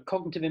person's got a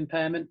cognitive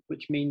impairment,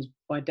 which means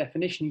by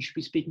definition you should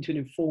be speaking to an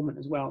informant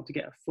as well to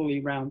get a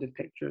fully rounded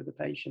picture of the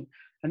patient.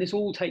 And this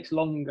all takes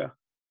longer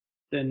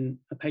than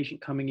a patient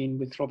coming in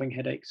with throbbing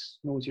headaches,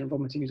 nausea and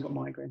vomiting who's got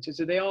migraines.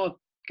 So they are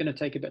going to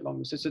take a bit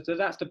longer. So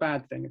that's the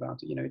bad thing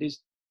about it. It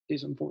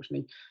is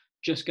unfortunately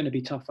just going to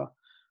be tougher.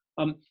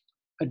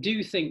 I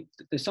do think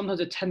that there's sometimes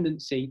a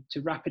tendency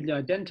to rapidly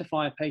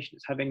identify a patient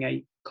as having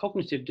a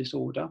cognitive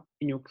disorder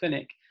in your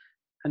clinic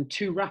and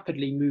too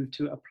rapidly move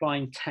to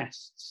applying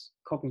tests,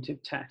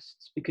 cognitive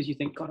tests, because you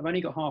think, God, I've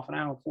only got half an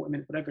hour, 40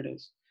 minutes, whatever it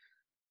is.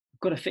 I've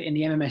got to fit in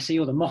the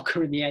MMSE or the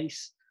MOCA and the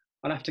ACE.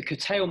 I'll have to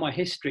curtail my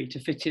history to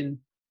fit in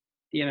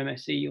the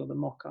MMSE or the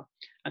MOCA.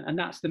 And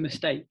that's the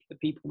mistake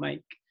that people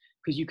make,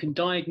 because you can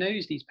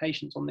diagnose these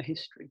patients on the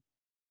history.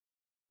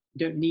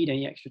 You don't need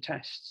any extra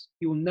tests.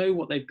 You will know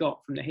what they've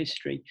got from the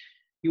history.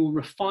 You will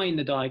refine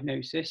the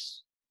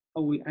diagnosis,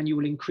 and you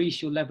will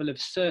increase your level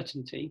of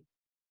certainty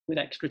with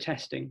extra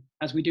testing,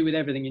 as we do with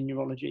everything in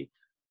neurology.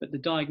 But the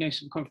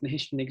diagnosis will come from the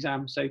history and the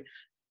exam. So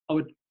I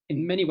would,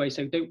 in many ways,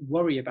 say don't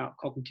worry about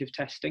cognitive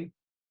testing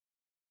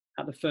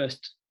at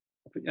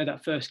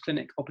that first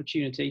clinic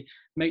opportunity.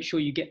 Make sure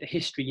you get the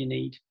history you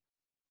need,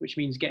 which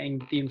means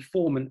getting the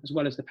informant as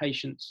well as the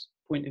patient's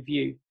point of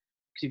view.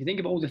 Because if you think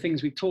of all the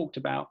things we've talked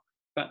about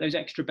those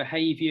extra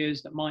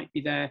behaviors that might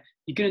be there,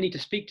 you're going to need to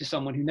speak to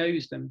someone who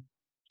knows them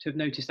to have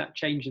noticed that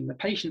change. And the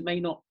patient may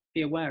not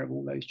be aware of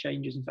all those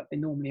changes. In fact, they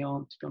normally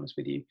aren't, to be honest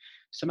with you.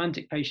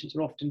 Semantic patients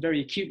are often very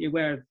acutely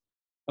aware of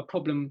a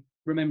problem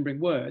remembering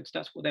words.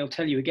 That's what they'll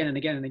tell you again and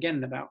again and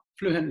again about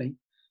fluently,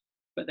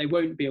 but they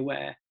won't be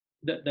aware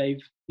that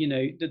they've,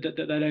 that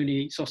they'll only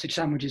eat sausage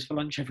sandwiches for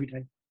lunch every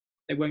day.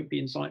 They won't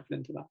be insightful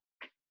into that.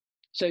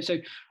 So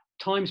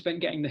time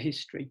spent getting the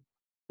history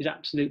is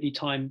absolutely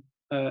time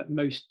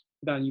most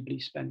valuably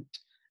spent.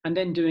 And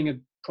then doing a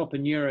proper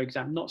neuro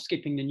exam, not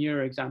skipping the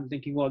neuro exam,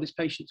 thinking, well, this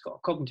patient's got a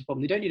cognitive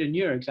problem. They don't need a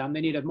neuro exam,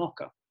 they need a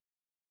MOCA.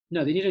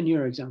 No, they need a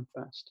neuro exam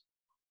first.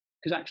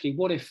 Because actually,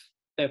 what if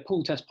they're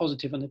pool test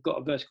positive and they've got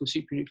a vertical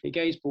supranuclear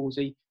gaze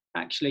palsy?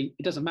 Actually,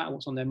 it doesn't matter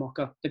what's on their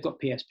MOCA, they've got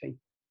PSP.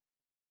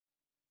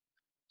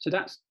 So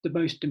that's the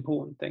most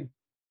important thing.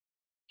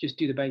 Just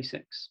do the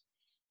basics.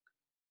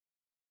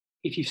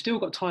 If you've still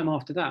got time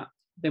after that,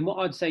 then what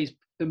I'd say is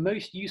the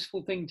most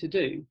useful thing to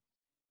do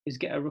is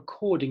get a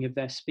recording of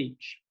their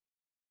speech.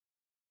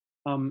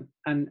 And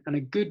a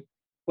good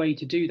way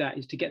to do that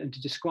is to get them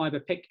to describe a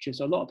picture.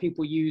 So a lot of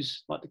people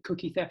use like the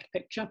cookie theft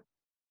picture,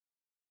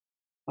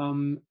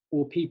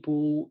 or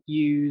people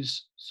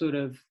use sort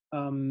of,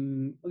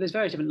 there's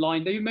various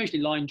different they're mostly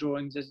line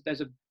drawings.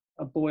 There's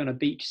a boy on a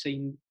beach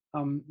scene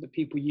that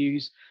people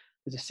use.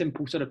 There's a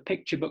simple sort of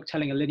picture book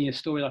telling a linear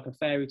story like a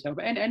fairy tale,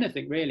 but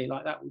anything really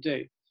like that will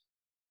do.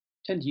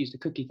 I tend to use the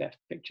cookie theft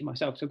picture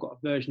myself, so I've got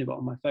a version of it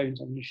on my phone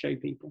so I can just show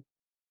people.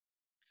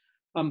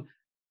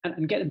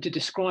 And get them to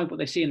describe what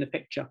they see in the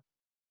picture,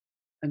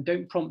 and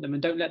don't prompt them,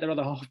 and don't let their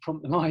other half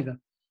prompt them either.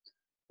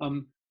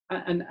 And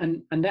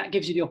that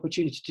gives you the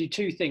opportunity to do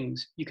two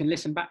things. You can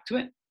listen back to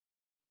it,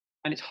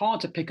 and it's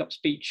hard to pick up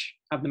speech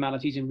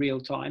abnormalities in real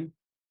time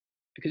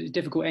because it's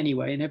difficult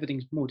anyway, and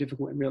everything's more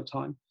difficult in real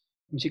time.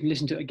 So you can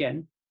listen to it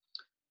again.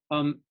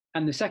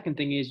 And the second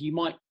thing is you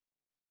might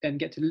then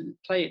get to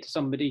play it to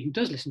somebody who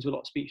does listen to a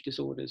lot of speech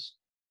disorders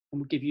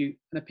and will give you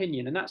an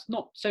opinion. And that's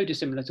not so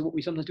dissimilar to what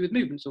we sometimes do with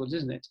movement disorders,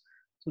 isn't it?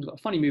 Someone's got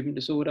a funny movement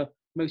disorder.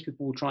 Most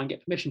people will try and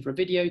get permission for a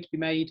video to be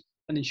made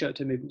and then show it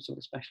to a movement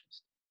disorder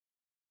specialist.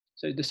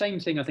 So the same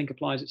thing I think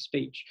applies at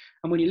speech.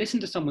 And when you listen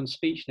to someone's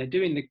speech, they're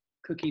doing the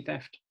cookie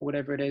theft or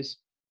whatever it is,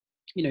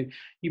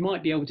 you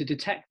might be able to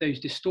detect those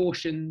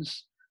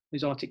distortions,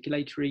 those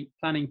articulatory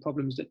planning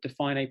problems that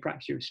define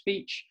apraxia of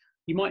speech.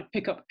 You might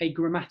pick up a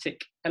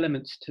grammatic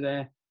elements to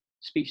their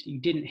speech that you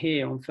didn't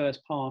hear on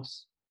first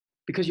pass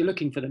because you're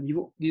looking for them.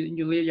 You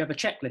have a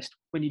checklist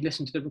when you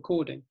listen to the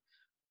recording.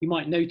 You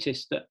might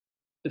notice that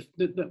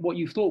what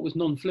you thought was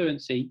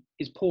non-fluency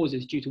is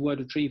pauses due to word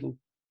retrieval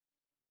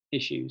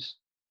issues.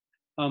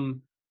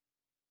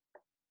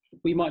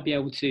 We might be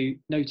able to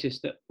notice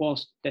that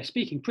whilst they're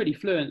speaking pretty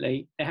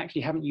fluently, they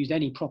actually haven't used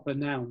any proper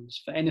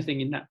nouns for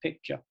anything in that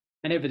picture.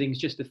 And everything's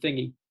just the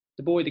thingy,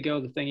 the boy, the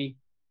girl, the thingy.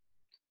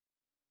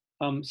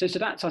 So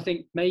that's, I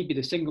think, maybe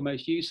the single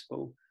most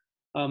useful.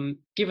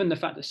 Given the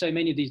fact that so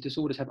many of these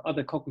disorders have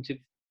other cognitive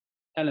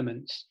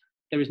elements,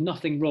 there is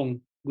nothing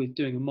wrong with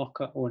doing a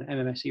MOCA or an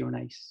MMSE or an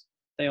ACE.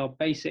 They are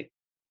basic,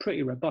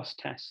 pretty robust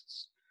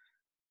tests.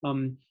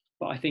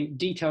 But I think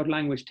detailed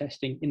language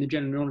testing in the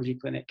general neurology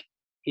clinic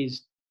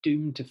is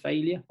doomed to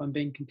failure, if I'm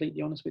being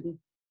completely honest with you.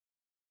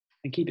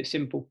 And keep it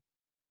simple.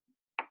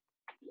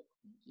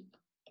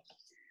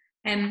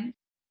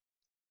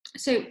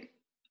 So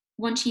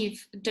once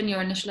you've done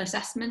your initial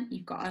assessment,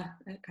 you've got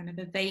a kind of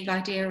a vague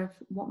idea of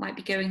what might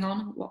be going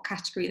on, what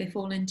category they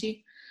fall into.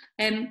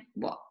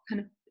 What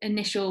kind of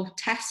initial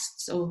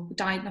tests or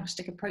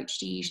diagnostic approach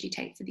do you usually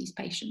take for these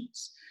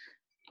patients?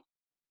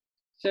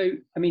 So,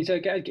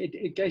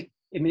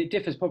 it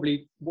differs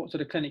probably what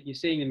sort of clinic you're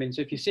seeing them in.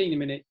 So if you're seeing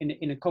them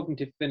in a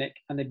cognitive clinic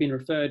and they've been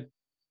referred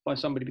by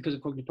somebody because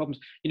of cognitive problems,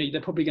 they're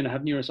probably going to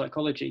have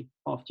neuropsychology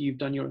after you've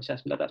done your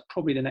assessment. That's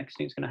probably the next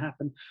thing that's going to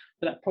happen.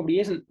 But that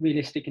probably isn't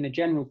realistic in a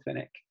general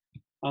clinic.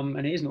 And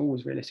it isn't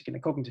always realistic in a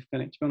cognitive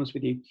clinic, to be honest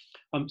with you.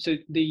 So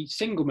the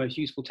single most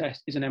useful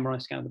test is an MRI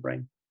scan of the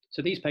brain.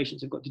 So these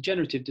patients have got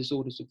degenerative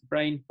disorders of the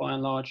brain, by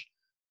and large,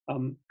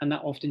 and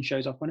that often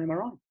shows up on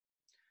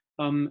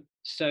MRI.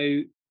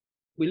 So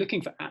we're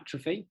looking for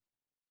atrophy,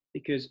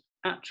 because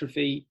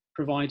atrophy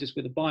provides us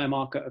with a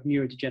biomarker of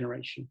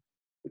neurodegeneration,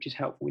 which is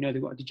helpful. We know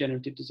they've got a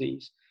degenerative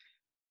disease.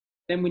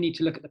 Then we need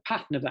to look at the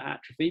pattern of that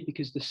atrophy,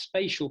 because the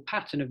spatial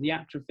pattern of the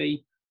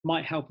atrophy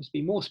might help us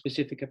be more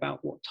specific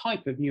about what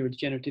type of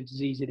neurodegenerative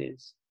disease it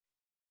is.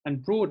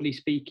 And broadly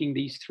speaking,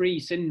 these three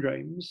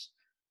syndromes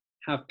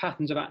have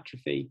patterns of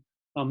atrophy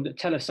that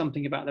tell us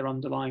something about their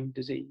underlying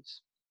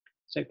disease.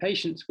 So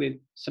patients with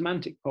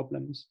semantic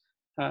problems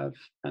have,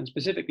 and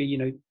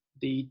specifically,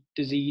 the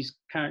disease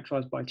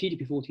characterized by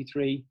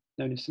TDP-43,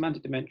 known as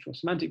semantic dementia or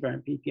semantic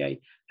variant PPA,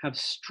 have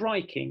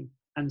striking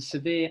and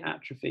severe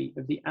atrophy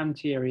of the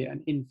anterior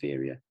and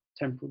inferior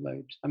temporal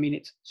lobes. I mean,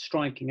 it's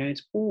striking, and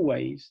it's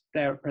always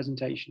there at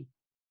presentation.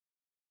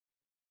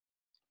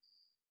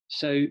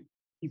 So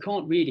you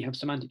can't really have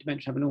semantic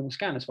dementia have a normal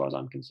scan, as far as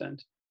I'm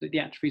concerned. The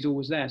atrophy is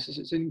always there, so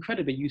it's an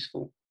incredibly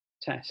useful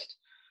test.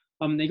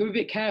 You've got to be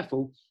a bit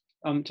careful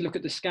to look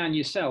at the scan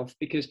yourself,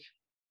 because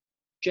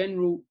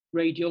general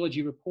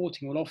radiology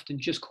reporting will often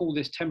just call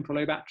this temporal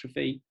lobe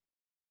atrophy,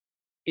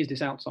 is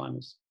this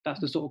Alzheimer's? That's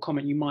the sort of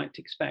comment you might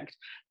expect.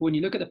 But when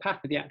you look at the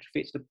pattern of the atrophy,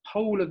 it's the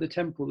pole of the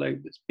temporal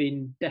lobe that's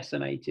been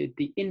decimated.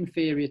 The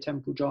inferior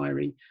temporal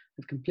gyri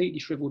have completely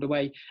shriveled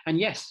away. And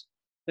yes,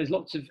 there's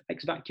lots of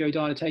ex vacuo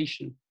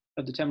dilatation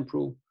of the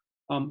temporal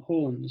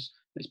horns,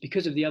 but it's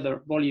because of the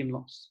other volume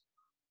loss.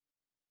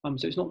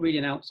 So it's not really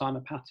an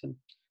Alzheimer pattern.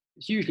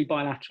 It's usually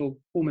bilateral,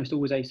 almost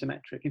always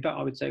asymmetric. In fact,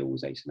 I would say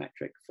always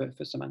asymmetric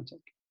for semantic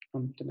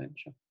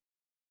dementia.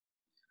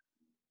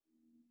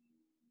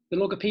 The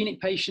logopenic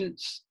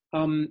patients,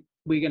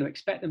 we're going to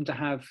expect them to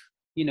have,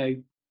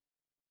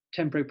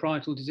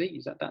 temporoparietal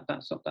disease.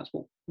 That's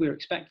what we're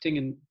expecting.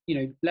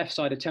 And,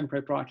 left-sided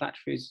temporoparietal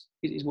atrophy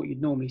is what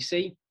you'd normally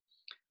see.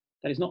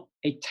 That is not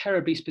a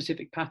terribly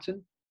specific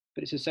pattern,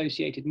 but it's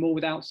associated more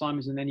with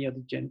Alzheimer's than any other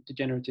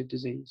degenerative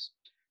disease.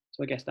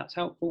 So I guess that's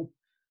helpful.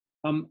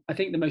 I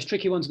think the most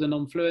tricky ones are the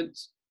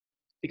non-fluents,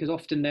 because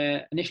often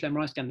their initial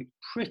MRI scan looks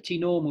pretty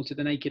normal to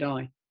the naked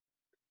eye,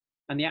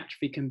 and the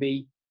atrophy can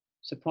be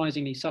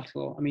surprisingly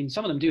subtle. I mean,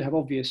 some of them do have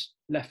obvious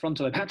left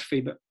frontal lobe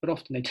atrophy, but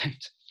often they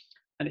don't.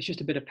 And it's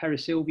just a bit of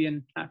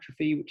perisylvian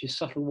atrophy, which is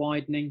subtle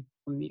widening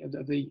on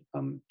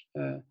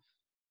the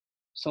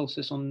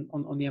sulcus on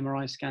the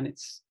MRI scan.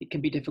 It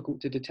can be difficult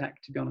to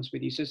detect, to be honest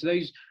with you. So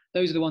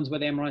those are the ones where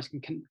the MRI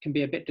scan can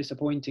be a bit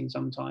disappointing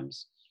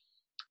sometimes.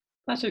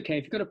 That's okay.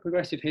 If you've got a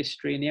progressive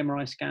history and the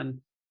MRI scan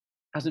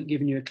hasn't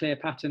given you a clear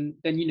pattern,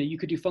 then you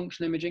could do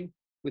functional imaging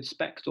with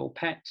SPECT or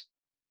PET,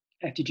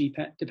 FDG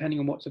PET, depending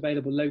on what's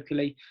available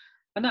locally,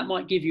 and that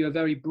might give you a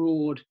very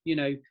broad,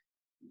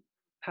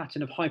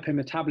 pattern of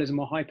hypometabolism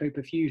or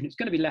hypoperfusion. It's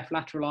going to be left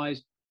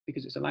lateralized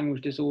because it's a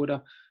language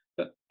disorder,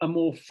 but a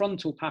more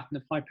frontal pattern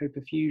of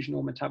hypoperfusion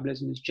or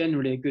metabolism is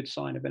generally a good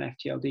sign of an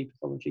FTLD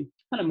pathology,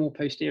 and a more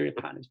posterior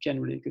pattern is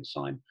generally a good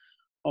sign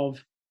of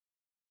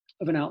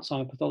an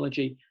Alzheimer's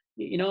pathology.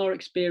 In our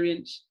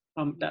experience,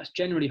 that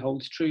generally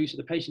holds true. So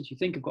the patients you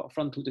think have got a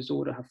frontal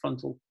disorder have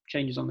frontal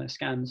changes on their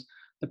scans.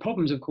 The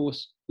problems, of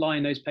course, lie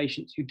in those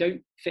patients who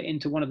don't fit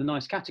into one of the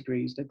nice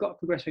categories. They've got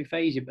progressive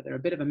aphasia, but they're a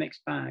bit of a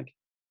mixed bag.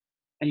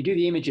 And you do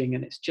the imaging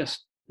and it's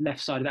just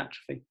left-sided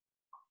atrophy.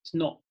 It's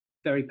not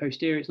very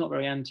posterior, it's not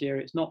very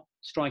anterior, it's not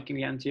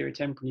strikingly anterior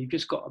temporal. You've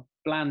just got a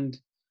bland,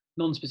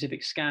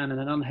 non-specific scan and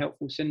an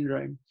unhelpful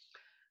syndrome.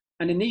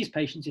 And in these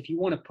patients, if you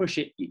want to push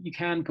it, you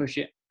can push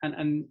it.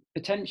 And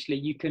potentially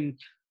you can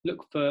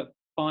look for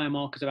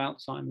biomarkers of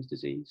Alzheimer's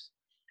disease.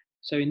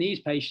 So in these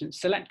patients,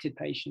 selected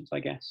patients, I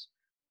guess,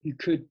 you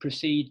could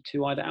proceed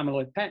to either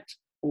amyloid PET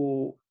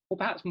or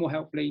perhaps more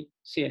helpfully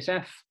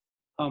CSF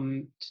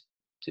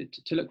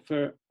to look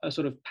for a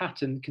sort of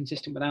pattern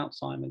consistent with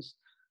Alzheimer's.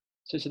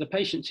 So the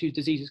patients whose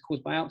disease is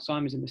caused by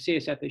Alzheimer's, in the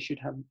CSF, they should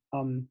have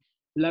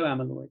low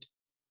amyloid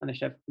and they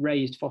should have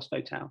raised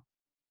phospho-tau.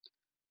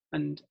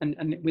 And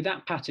with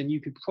that pattern, you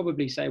could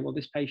probably say, well,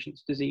 this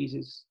patient's disease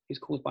is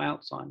caused by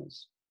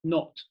Alzheimer's,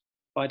 not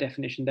by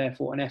definition,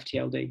 therefore, an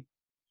FTLD.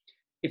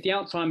 If the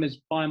Alzheimer's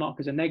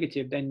biomarkers are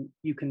negative, then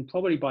you can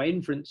probably by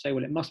inference say,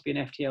 well, it must be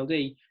an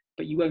FTLD,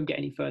 but you won't get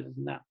any further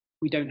than that.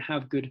 We don't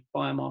have good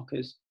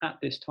biomarkers at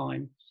this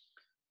time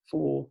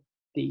for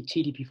the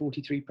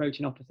TDP-43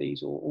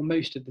 proteinopathies or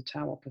most of the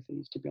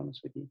tauopathies, to be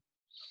honest with you.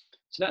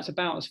 So that's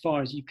about as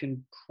far as you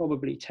can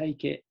probably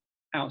take it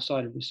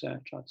outside of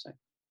research, I'd say.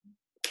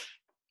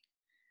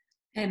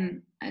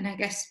 And I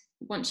guess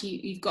once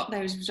you've got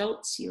those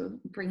results, you're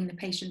bringing the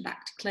patient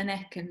back to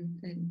clinic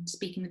and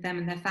speaking with them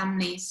and their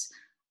families.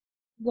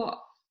 What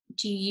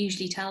do you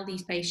usually tell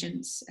these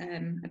patients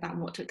about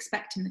what to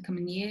expect in the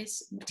coming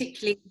years?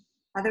 Particularly,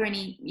 are there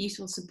any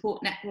useful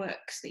support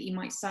networks that you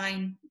might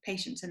sign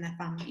patients and their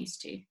families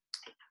to?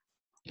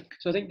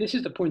 So I think this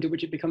is the point at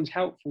which it becomes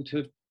helpful to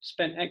have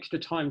spent extra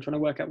time trying to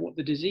work out what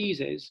the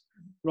disease is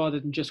rather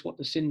than just what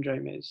the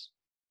syndrome is.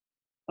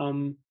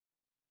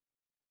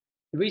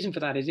 The reason for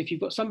that is if you've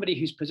got somebody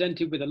who's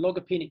presented with a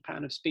logopenic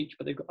pattern of speech,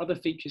 but they've got other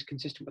features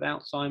consistent with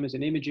Alzheimer's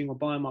and imaging or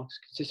biomarkers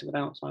consistent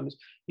with Alzheimer's,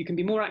 you can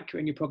be more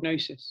accurate in your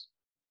prognosis.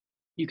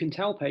 You can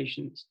tell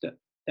patients that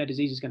their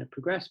disease is going to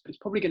progress, but it's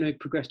probably going to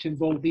progress to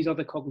involve these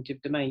other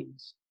cognitive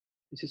domains.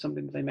 This is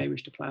something that they may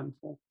wish to plan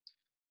for.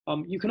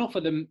 You can offer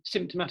them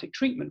symptomatic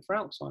treatment for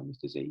Alzheimer's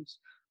disease.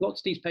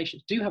 Lots of these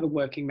patients do have a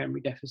working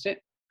memory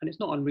deficit, and it's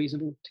not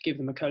unreasonable to give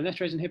them a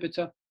cholinesterase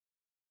inhibitor.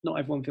 Not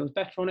everyone feels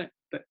better on it,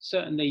 but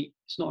certainly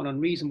it's not an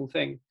unreasonable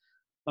thing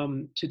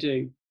to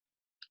do.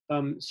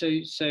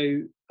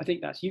 So I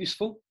think that's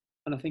useful,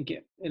 and I think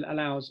it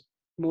allows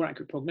more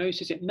accurate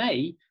prognosis. It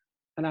may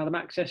allow them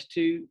access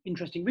to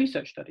interesting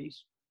research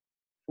studies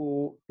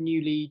for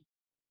newly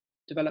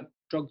developed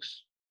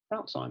drugs for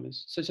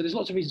Alzheimer's. So there's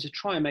lots of reasons to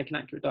try and make an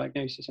accurate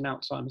diagnosis in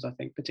Alzheimer's, I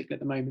think, particularly at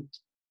the moment.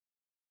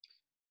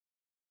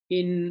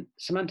 In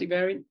semantic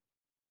variant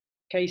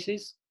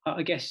cases,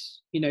 I guess,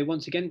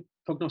 once again,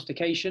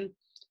 prognostication.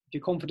 If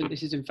you're confident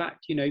this is in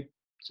fact,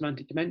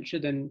 semantic dementia,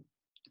 then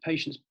the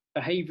patient's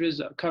behaviours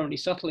that are currently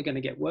subtle are going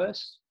to get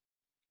worse.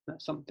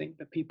 That's something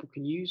that people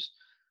can use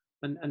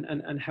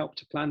and help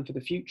to plan for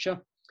the future.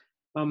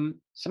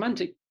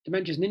 Semantic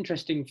dementia is an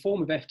interesting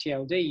form of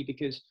FTLD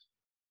because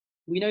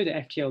we know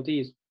that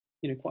FTLD is,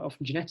 quite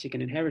often genetic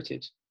and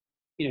inherited.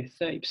 30%,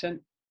 20%,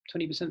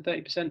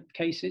 30%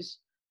 cases.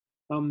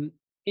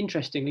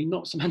 Interestingly,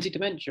 not semantic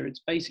dementia.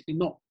 It's basically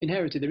not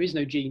inherited. There is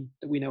no gene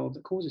that we know of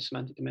that causes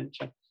semantic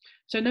dementia.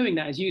 So knowing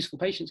that is useful.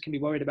 Patients can be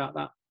worried about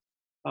that.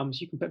 So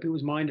you can put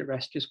people's mind at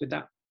rest just with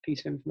that piece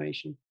of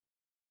information.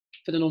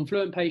 For the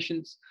non-fluent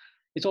patients,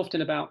 it's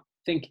often about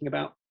thinking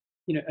about,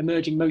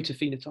 emerging motor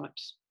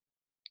phenotypes,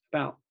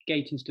 about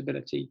gait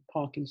instability,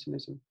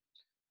 Parkinsonism.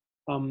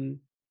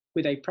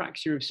 With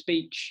apraxia of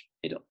speech,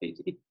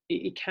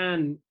 it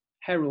can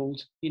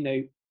herald,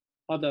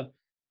 other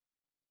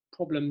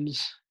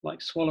problems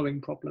like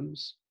swallowing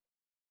problems,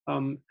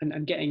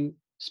 and getting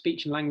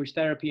speech and language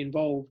therapy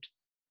involved,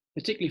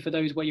 particularly for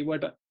those where you're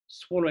worried about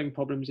swallowing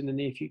problems in the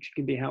near future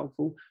can be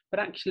helpful, but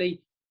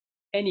actually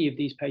any of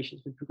these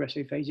patients with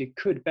progressive aphasia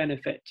could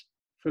benefit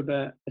from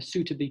a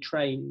suitably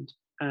trained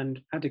and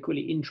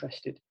adequately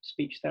interested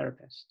speech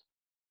therapist.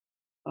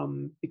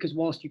 Because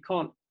whilst you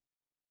can't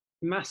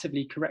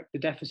massively correct the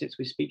deficits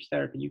with speech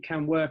therapy, you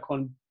can work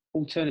on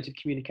alternative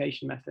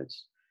communication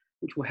methods,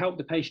 which will help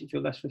the patient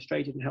feel less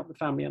frustrated and help the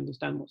family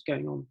understand what's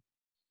going on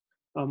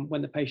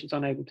when the patient's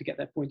unable to get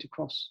their point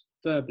across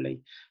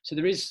verbally. So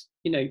there is,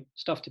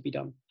 stuff to be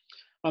done.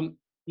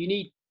 You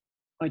need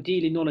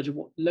ideally knowledge of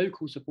what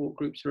local support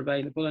groups are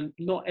available, and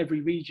not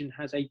every region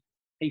has a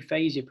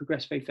aphasia,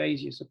 progressive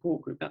aphasia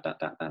support group.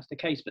 That's the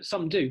case, but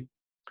some do.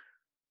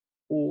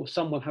 Or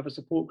some will have a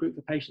support group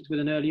for patients with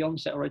an early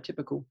onset or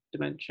atypical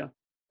dementia.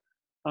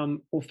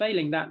 Or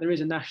failing that, there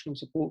is a national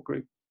support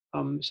group.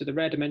 So the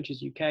Rare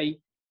Dementias UK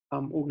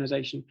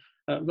organisation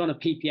run a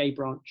PPA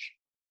branch,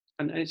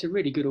 and it's a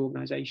really good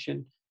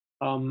organisation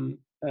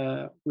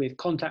with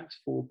contacts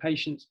for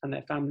patients and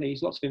their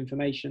families, lots of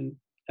information,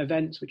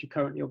 events which are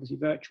currently obviously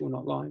virtual,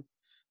 not live,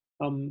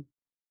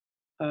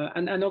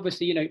 and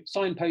obviously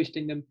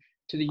signposting them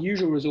to the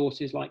usual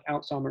resources like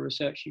Alzheimer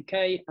Research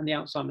UK and the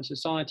Alzheimer's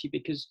Society,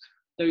 because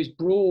those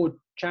broad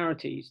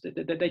charities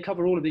they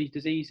cover all of these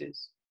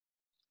diseases.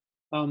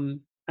 And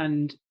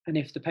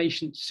if the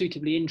patient's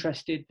suitably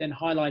interested, then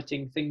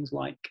highlighting things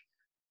like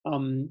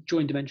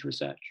joint dementia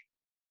research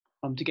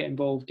to get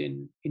involved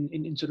in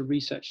sort of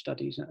research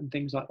studies and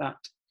things like that.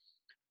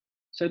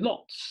 So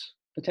lots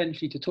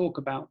potentially to talk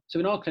about. So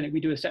in our clinic,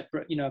 we do a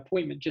separate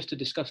appointment just to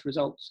discuss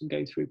results and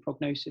go through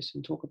prognosis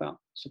and talk about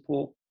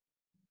support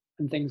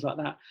and things like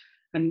that.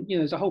 And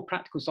there's a whole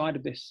practical side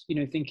of this,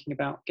 thinking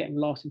about getting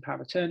lasting power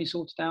of attorney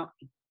sorted out,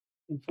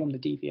 inform the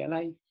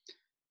DVLA,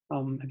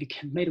 have you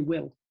made a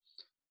will?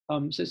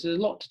 So there's a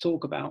lot to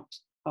talk about,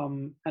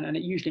 and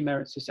it usually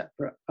merits a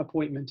separate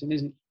appointment and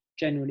isn't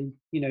generally,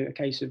 a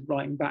case of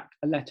writing back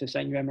a letter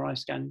saying your MRI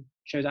scan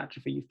shows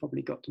atrophy, you've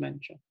probably got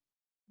dementia.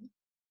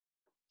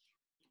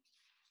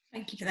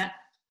 Thank you for that.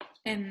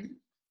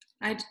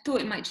 I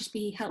thought it might just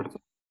be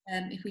helpful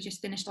if we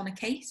just finished on a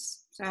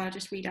case. So I'll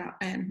just read out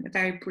a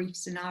very brief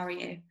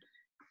scenario,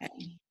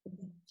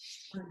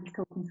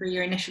 talking through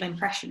your initial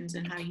impressions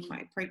and how you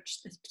might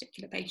approach this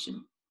particular patient.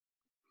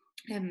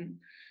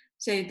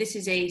 So this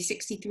is a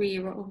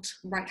 63-year-old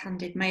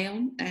right-handed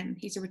male, and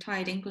he's a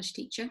retired English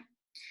teacher.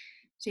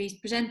 So he's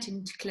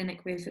presenting to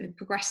clinic with a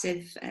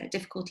progressive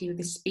difficulty with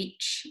his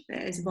speech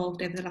that has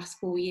evolved over the last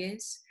 4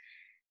 years.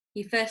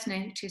 He first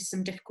noticed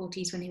some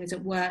difficulties when he was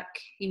at work.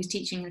 He was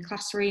teaching in a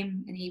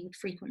classroom and he would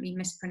frequently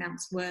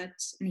mispronounce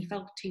words, and he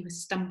felt he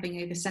was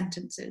stumbling over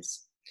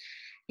sentences.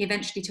 He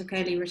eventually took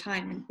early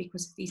retirement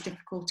because of these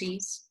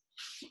difficulties.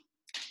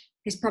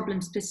 His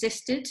problems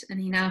persisted, and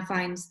he now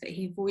finds that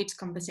he avoids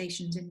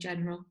conversations in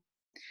general.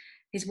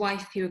 His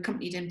wife, who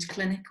accompanied him to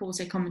clinic,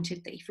 also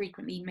commented that he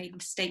frequently made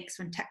mistakes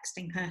when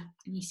texting her.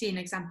 And you see an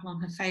example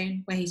on her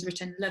phone where he's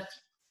written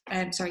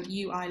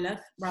you I love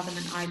rather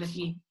than I love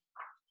you.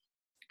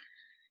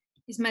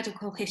 His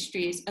medical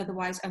history is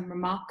otherwise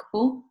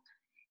unremarkable.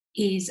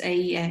 He's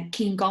a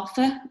keen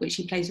golfer, which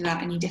he plays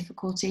without any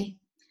difficulty.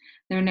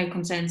 There are no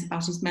concerns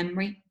about his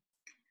memory.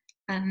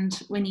 And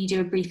when you do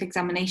a brief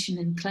examination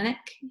in clinic,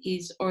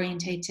 he's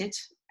orientated,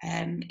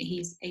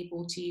 he's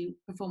able to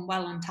perform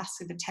well on tasks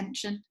of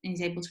attention, and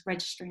he's able to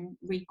register and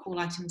recall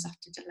items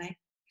after delay.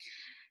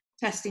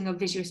 Testing of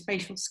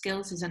visuospatial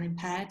skills is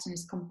unimpaired, and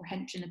his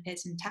comprehension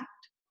appears intact.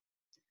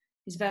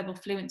 His verbal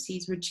fluency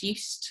is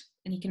reduced,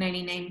 and he can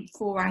only name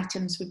 4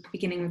 items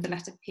beginning with the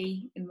letter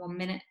P in 1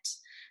 minute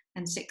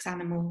and 6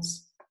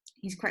 animals.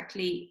 He's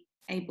correctly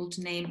able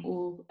to name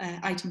all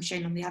items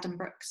shown on the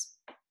Addenbrooke's,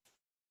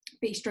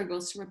 but he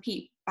struggles to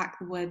repeat back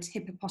the words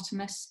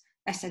hippopotamus,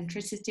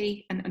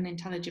 eccentricity, and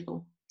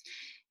unintelligible.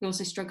 He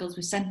also struggles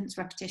with sentence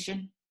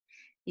repetition.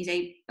 He's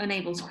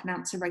unable to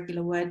pronounce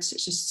irregular words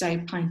such as so,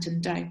 pint,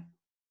 and dough.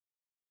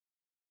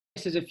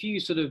 There's a few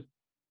sort of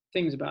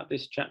things about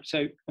this chap.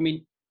 So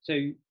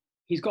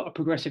he's got a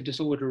progressive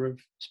disorder of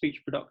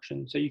speech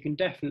production. So you can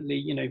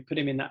definitely, put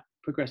him in that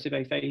progressive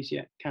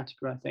aphasia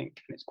category, I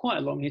think. And it's quite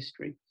a long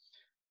history,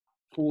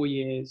 4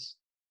 years,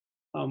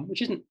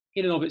 which isn't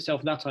in and of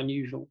itself that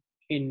unusual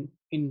in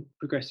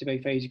progressive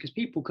aphasia, because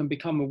people can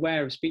become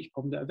aware of speech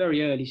problems at a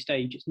very early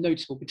stage. It's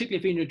noticeable, particularly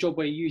if you're in a job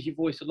where you use your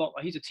voice a lot.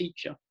 Like he's a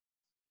teacher,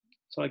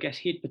 so I guess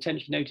he'd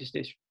potentially notice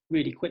this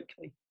really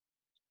quickly.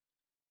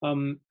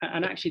 And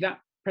actually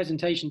that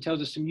presentation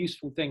tells us some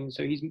useful things.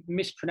 So he's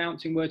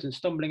mispronouncing words and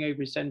stumbling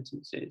over his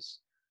sentences.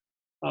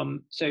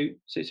 So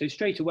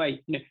straight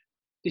away,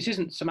 this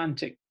isn't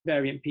semantic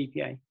variant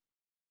PPA.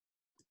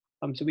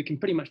 So we can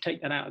pretty much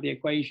take that out of the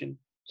equation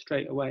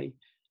straight away.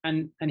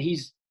 And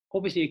he's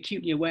obviously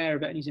acutely aware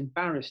of it, and he's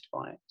embarrassed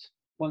by it.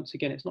 Once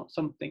again, it's not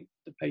something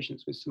that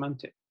patients with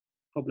semantic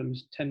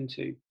problems tend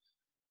to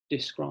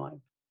describe.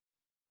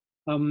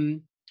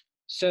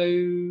 So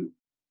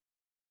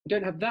we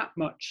don't have that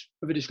much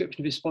of a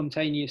description of his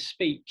spontaneous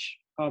speech.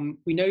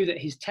 We know that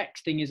his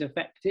texting is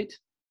affected.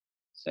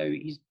 So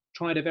he's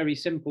tried a very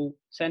simple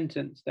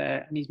sentence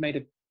there, and he's made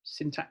a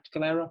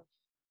syntactical error.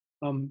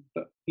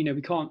 But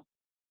we can't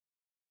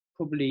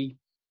probably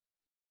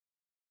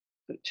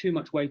put too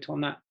much weight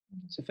on that.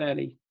 It's a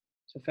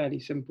fairly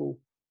simple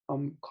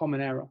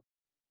common error.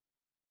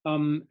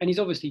 And he's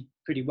obviously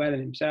pretty well in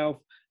himself.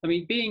 I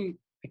mean, being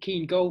a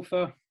keen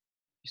golfer,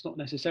 it's not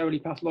necessarily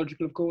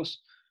pathological, of course,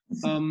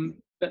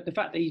 but the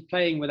fact that he's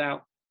playing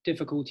without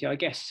difficulty, I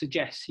guess,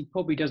 suggests he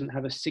probably doesn't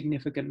have a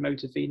significant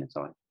motor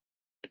phenotype.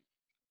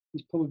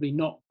 He's probably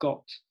not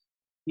got,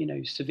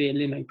 severe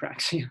limb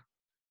apraxia.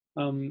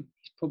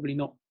 He's probably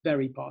not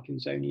very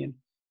Parkinsonian,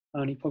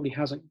 and he probably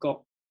hasn't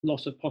got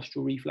loss of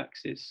postural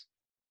reflexes.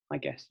 I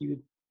guess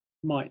you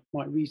might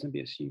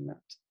reasonably assume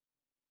that.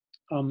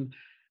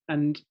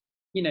 And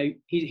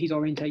he's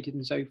orientated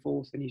and so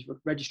forth, and he's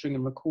registering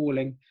and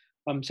recalling.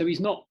 So he's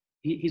not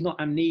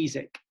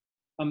amnesic.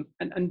 And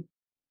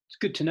it's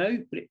good to know,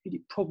 but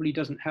it probably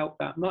doesn't help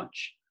that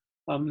much.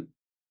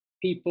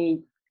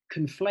 People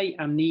conflate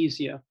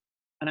amnesia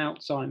and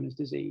Alzheimer's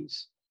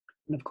disease.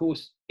 And of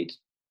course, it's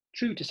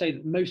true to say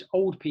that most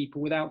old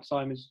people with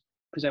Alzheimer's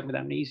present with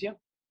amnesia.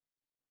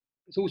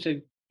 It's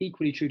also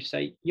equally true to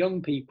say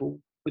young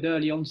people with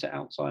early onset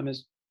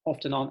Alzheimer's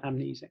often aren't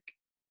amnesic.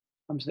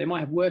 So they might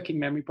have working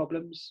memory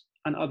problems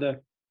and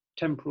other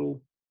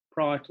temporal,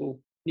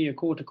 parietal,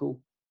 neocortical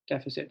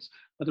deficits,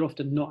 but they're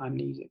often not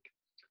amnesic.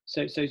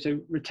 So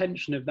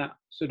retention of that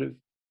sort of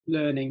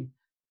learning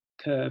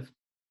curve,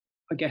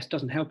 I guess,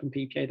 doesn't help in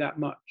PPA that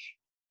much.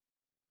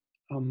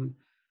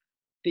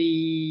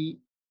 The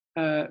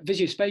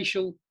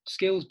visuospatial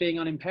skills being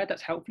unimpaired,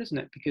 that's helpful, isn't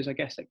it? Because I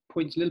guess it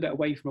points a little bit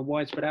away from a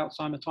widespread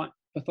Alzheimer type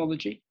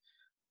pathology.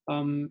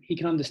 He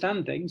can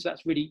understand things,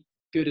 that's really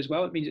good as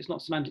well. It means it's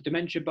not semantic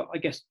dementia, but I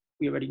guess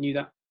we already knew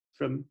that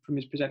from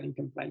his presenting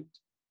complaint.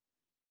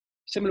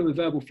 Similar with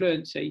verbal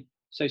fluency,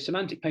 so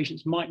semantic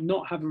patients might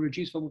not have a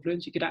reduced verbal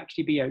fluency, could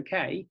actually be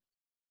okay,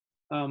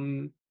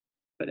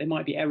 but they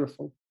might be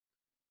errorful.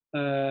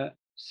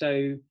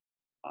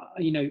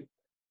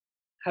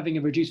 Having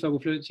a reduced verbal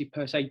fluency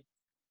per se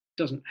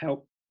doesn't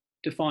help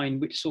define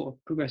which sort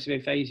of progressive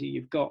aphasia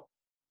you've got.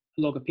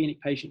 A logopenic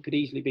patient could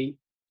easily be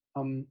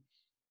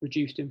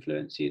reduced in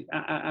fluency,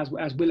 as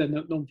will a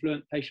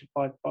non-fluent patient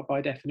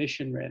by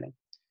definition, really.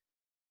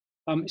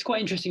 It's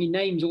quite interesting, he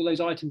names all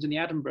those items in the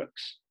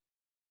Addenbrooks.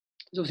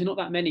 There's obviously not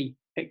that many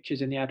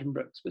pictures in the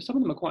Addenbrooks, but some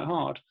of them are quite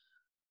hard.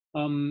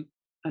 And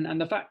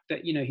the fact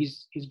that,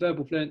 his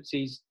verbal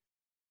fluency is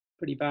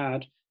pretty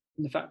bad,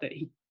 and the fact that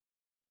he,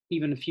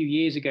 even a few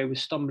years ago,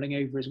 was stumbling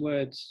over his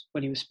words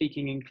when he was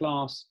speaking in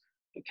class,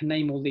 but can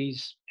name all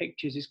these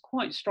pictures is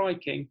quite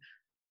striking.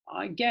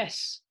 I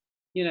guess,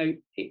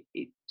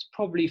 it's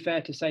probably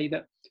fair to say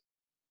that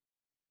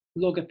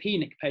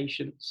logopenic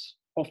patients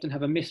often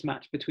have a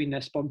mismatch between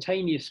their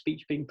spontaneous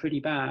speech being pretty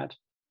bad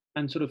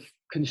and sort of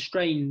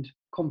constrained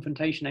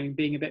confrontation aiming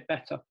being a bit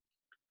better.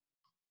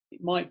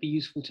 It might be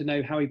useful to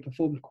know how he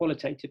performed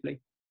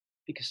qualitatively,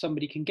 because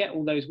somebody can get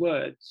all those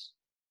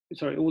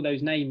all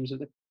those names of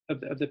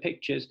the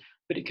pictures,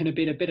 but it can have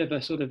been a bit of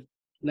a sort of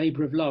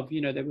labour of love.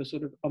 They were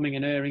sort of umming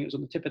and erring, it was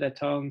on the tip of their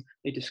tongue,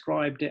 they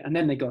described it, and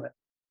then they got it.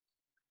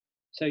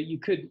 So you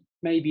could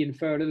maybe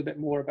infer a little bit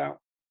more about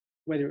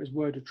whether it was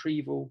word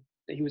retrieval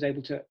that he was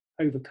able to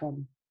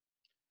overcome.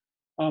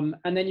 And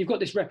then you've got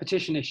this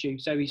repetition issue.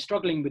 So he's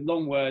struggling with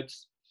long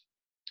words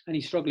and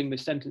he's struggling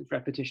with sentence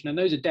repetition. And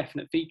those are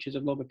definite features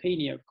of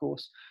logopenia, of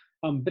course.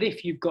 But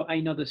if you've got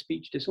another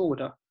speech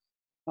disorder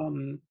of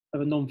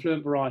a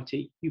non-fluent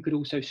variety, you could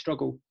also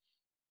struggle.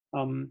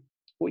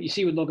 What you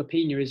see with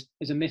logopenia is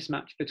a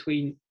mismatch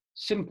between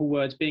simple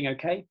words being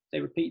okay, they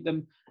repeat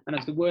them, and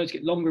as the words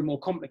get longer and more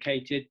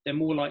complicated, they're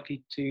more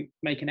likely to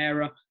make an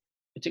error,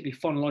 particularly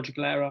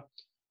phonological error.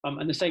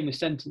 And the same with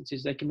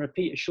sentences. They can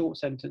repeat a short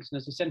sentence, and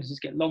as the sentences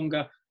get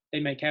longer, they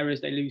make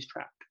errors, they lose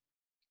track.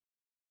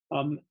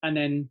 And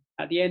then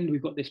at the end,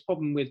 we've got this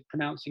problem with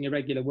pronouncing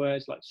irregular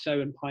words like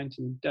so and pint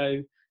and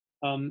dough.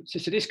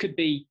 So this could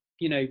be,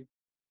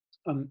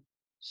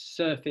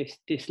 surface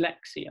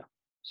dyslexia.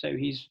 So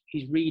he's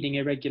reading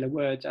irregular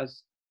words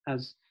as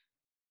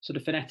sort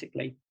of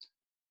phonetically,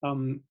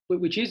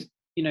 which is,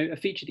 a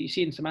feature that you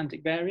see in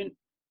semantic variant,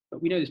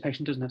 but we know this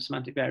patient doesn't have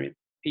semantic variant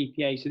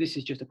PPA, so this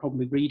is just a problem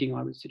with reading,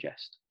 I would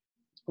suggest.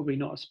 It's probably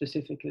not as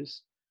specific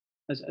as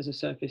a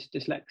surface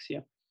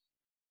dyslexia.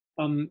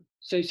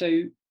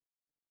 So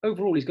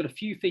overall, he's got a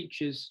few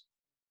features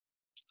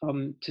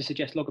to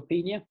suggest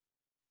logopenia.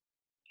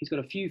 He's got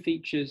a few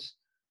features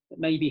that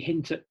maybe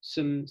hint at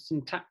some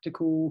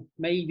syntactical,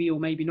 maybe or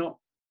maybe not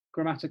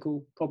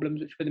grammatical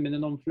problems which put him in the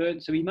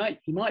non-fluent. So he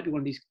might be one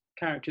of these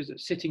characters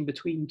that's sitting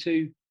between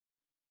two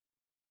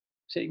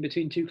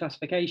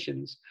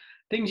classifications.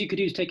 Things you could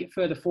do to take it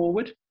further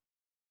forward.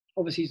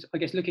 Obviously, I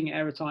guess looking at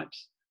error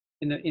types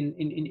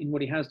in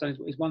what he has done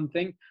is one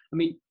thing. I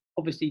mean,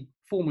 obviously,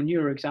 formal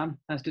neuroexam,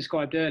 as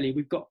described earlier,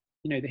 we've got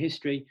the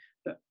history,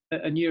 but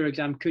a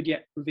neuroexam could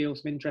yet reveal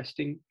some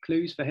interesting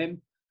clues for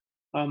him.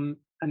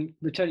 And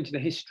returning to the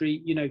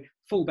history,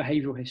 full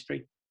behavioural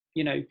history.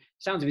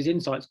 Sounds of his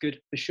insight's good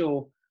for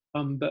sure,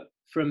 but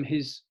from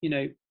his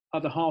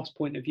other half's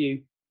point of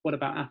view, What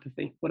about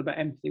apathy? What about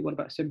empathy? What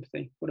about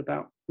sympathy? What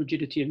about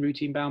rigidity and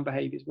routine bound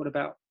behaviours? What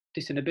about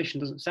disinhibition?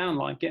 Doesn't sound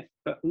like it,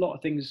 but a lot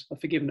of things are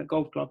forgiven at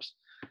golf clubs.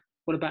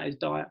 What about his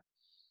diet?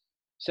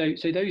 So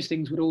those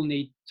things would all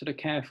need sort of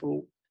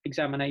careful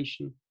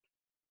examination.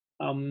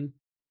 And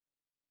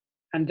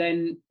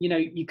then,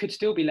 you could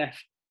still be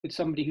left with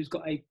somebody who's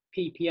got a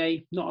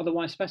PPA not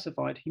otherwise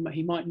specified.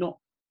 He might not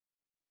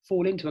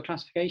fall into a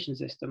classification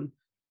system,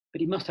 but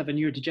he must have a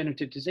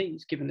neurodegenerative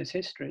disease given this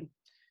history,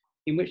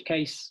 in which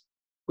case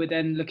we're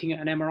then looking at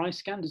an MRI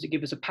scan. Does it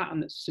give us a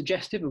pattern that's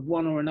suggestive of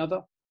one or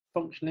another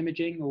functional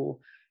imaging, or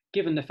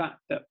given the fact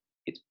that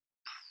it's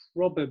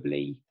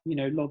probably,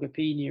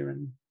 logopenia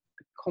and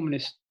the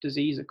commonest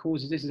disease that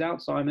causes this is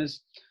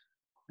Alzheimer's,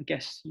 I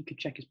guess you could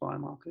check his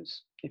biomarkers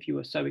if you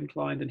were so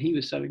inclined and he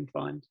was so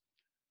inclined.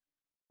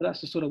 But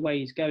that's the sort of way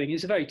he's going.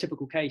 It's a very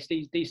typical case.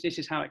 This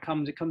is how it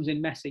comes. It comes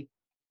in messy,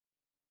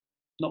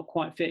 not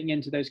quite fitting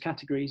into those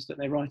categories that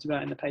they write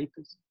about in the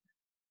papers.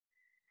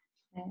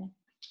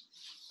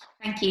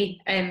 Thank you.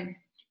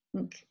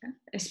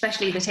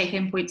 Especially the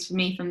take-home points for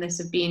me from this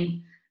have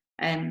been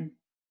to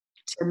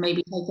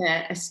maybe take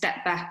a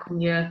step back when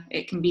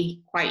it can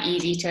be quite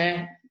easy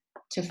to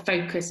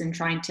focus and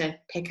trying to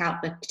pick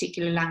out the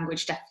particular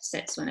language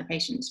deficits when a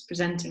patient's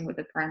presenting with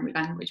a primary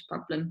language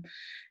problem,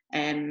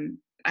 and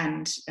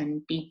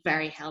be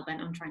very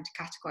hell-bent on trying to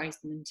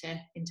categorize them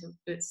into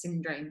the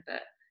syndrome.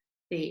 But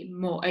the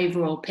more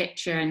overall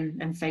picture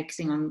and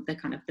focusing on the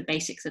kind of the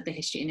basics of the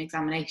history and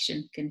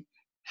examination can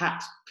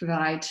perhaps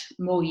provide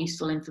more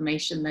useful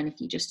information than if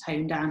you just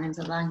hone down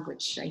into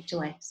language straight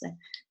away. So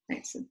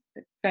it's a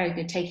very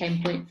good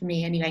take-home point for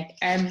me anyway.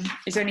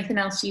 Is there anything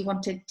else you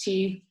wanted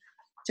to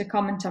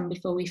comment on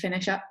before we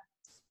finish up?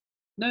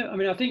 No, I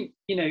mean, I think,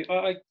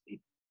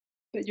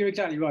 you're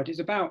exactly right. It's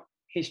about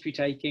history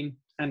taking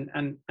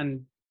and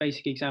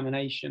basic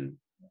examination,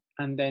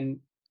 and then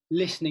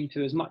listening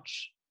to as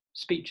much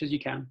speech as you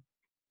can.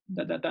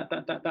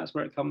 That's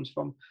where it comes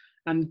from.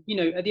 And,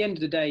 at the end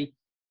of the day,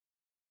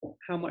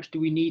 how much do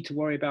we need to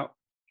worry about,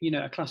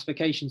 a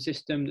classification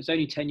system that's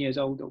only 10 years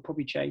old? It'll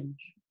probably change.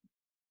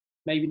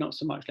 Maybe not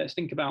so much. Let's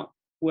think about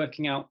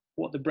working out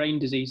what the brain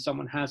disease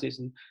someone has is.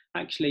 And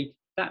actually,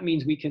 that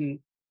means we can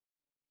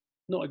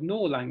not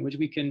ignore language.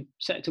 We can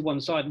set it to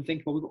one side and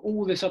think, well, we've got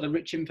all this other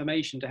rich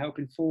information to help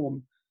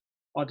inform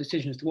our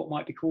decisions to what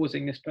might be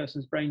causing this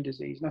person's brain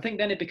disease. And I think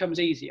then it becomes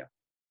easier.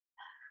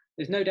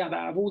 There's no doubt that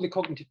out of all the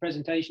cognitive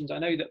presentations, I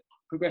know that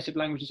progressive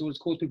language disorders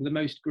cause people the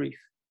most grief,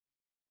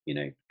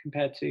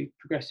 compared to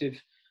progressive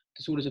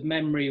disorders of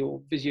memory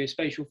or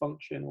visuospatial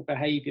function or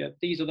behavior.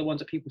 These are the ones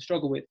that people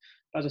struggle with.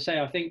 As I say,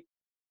 I think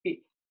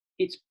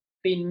it's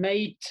been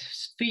made to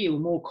feel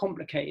more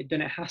complicated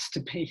than it has to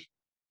be.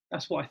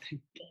 That's what I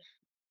think.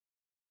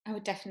 I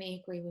would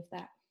definitely agree with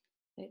that.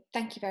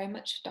 Thank you very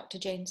much, Dr.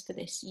 Jones, for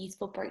this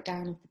useful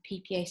breakdown of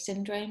the PPA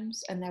syndromes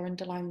and their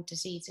underlying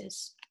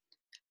diseases.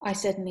 I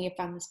certainly have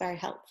found this very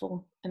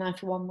helpful, and I,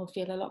 for one, will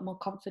feel a lot more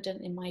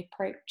confident in my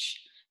approach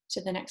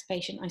to the next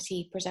patient I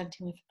see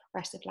presenting with a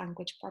progressive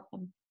language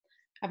problem.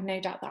 I've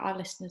no doubt that our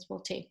listeners will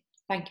too.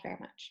 Thank you very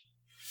much.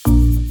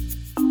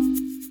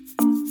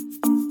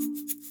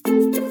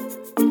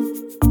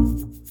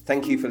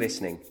 Thank you for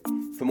listening.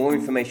 For more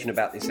information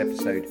about this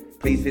episode,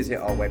 please visit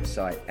our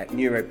website at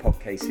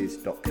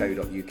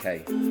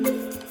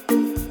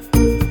neuropodcases.co.uk.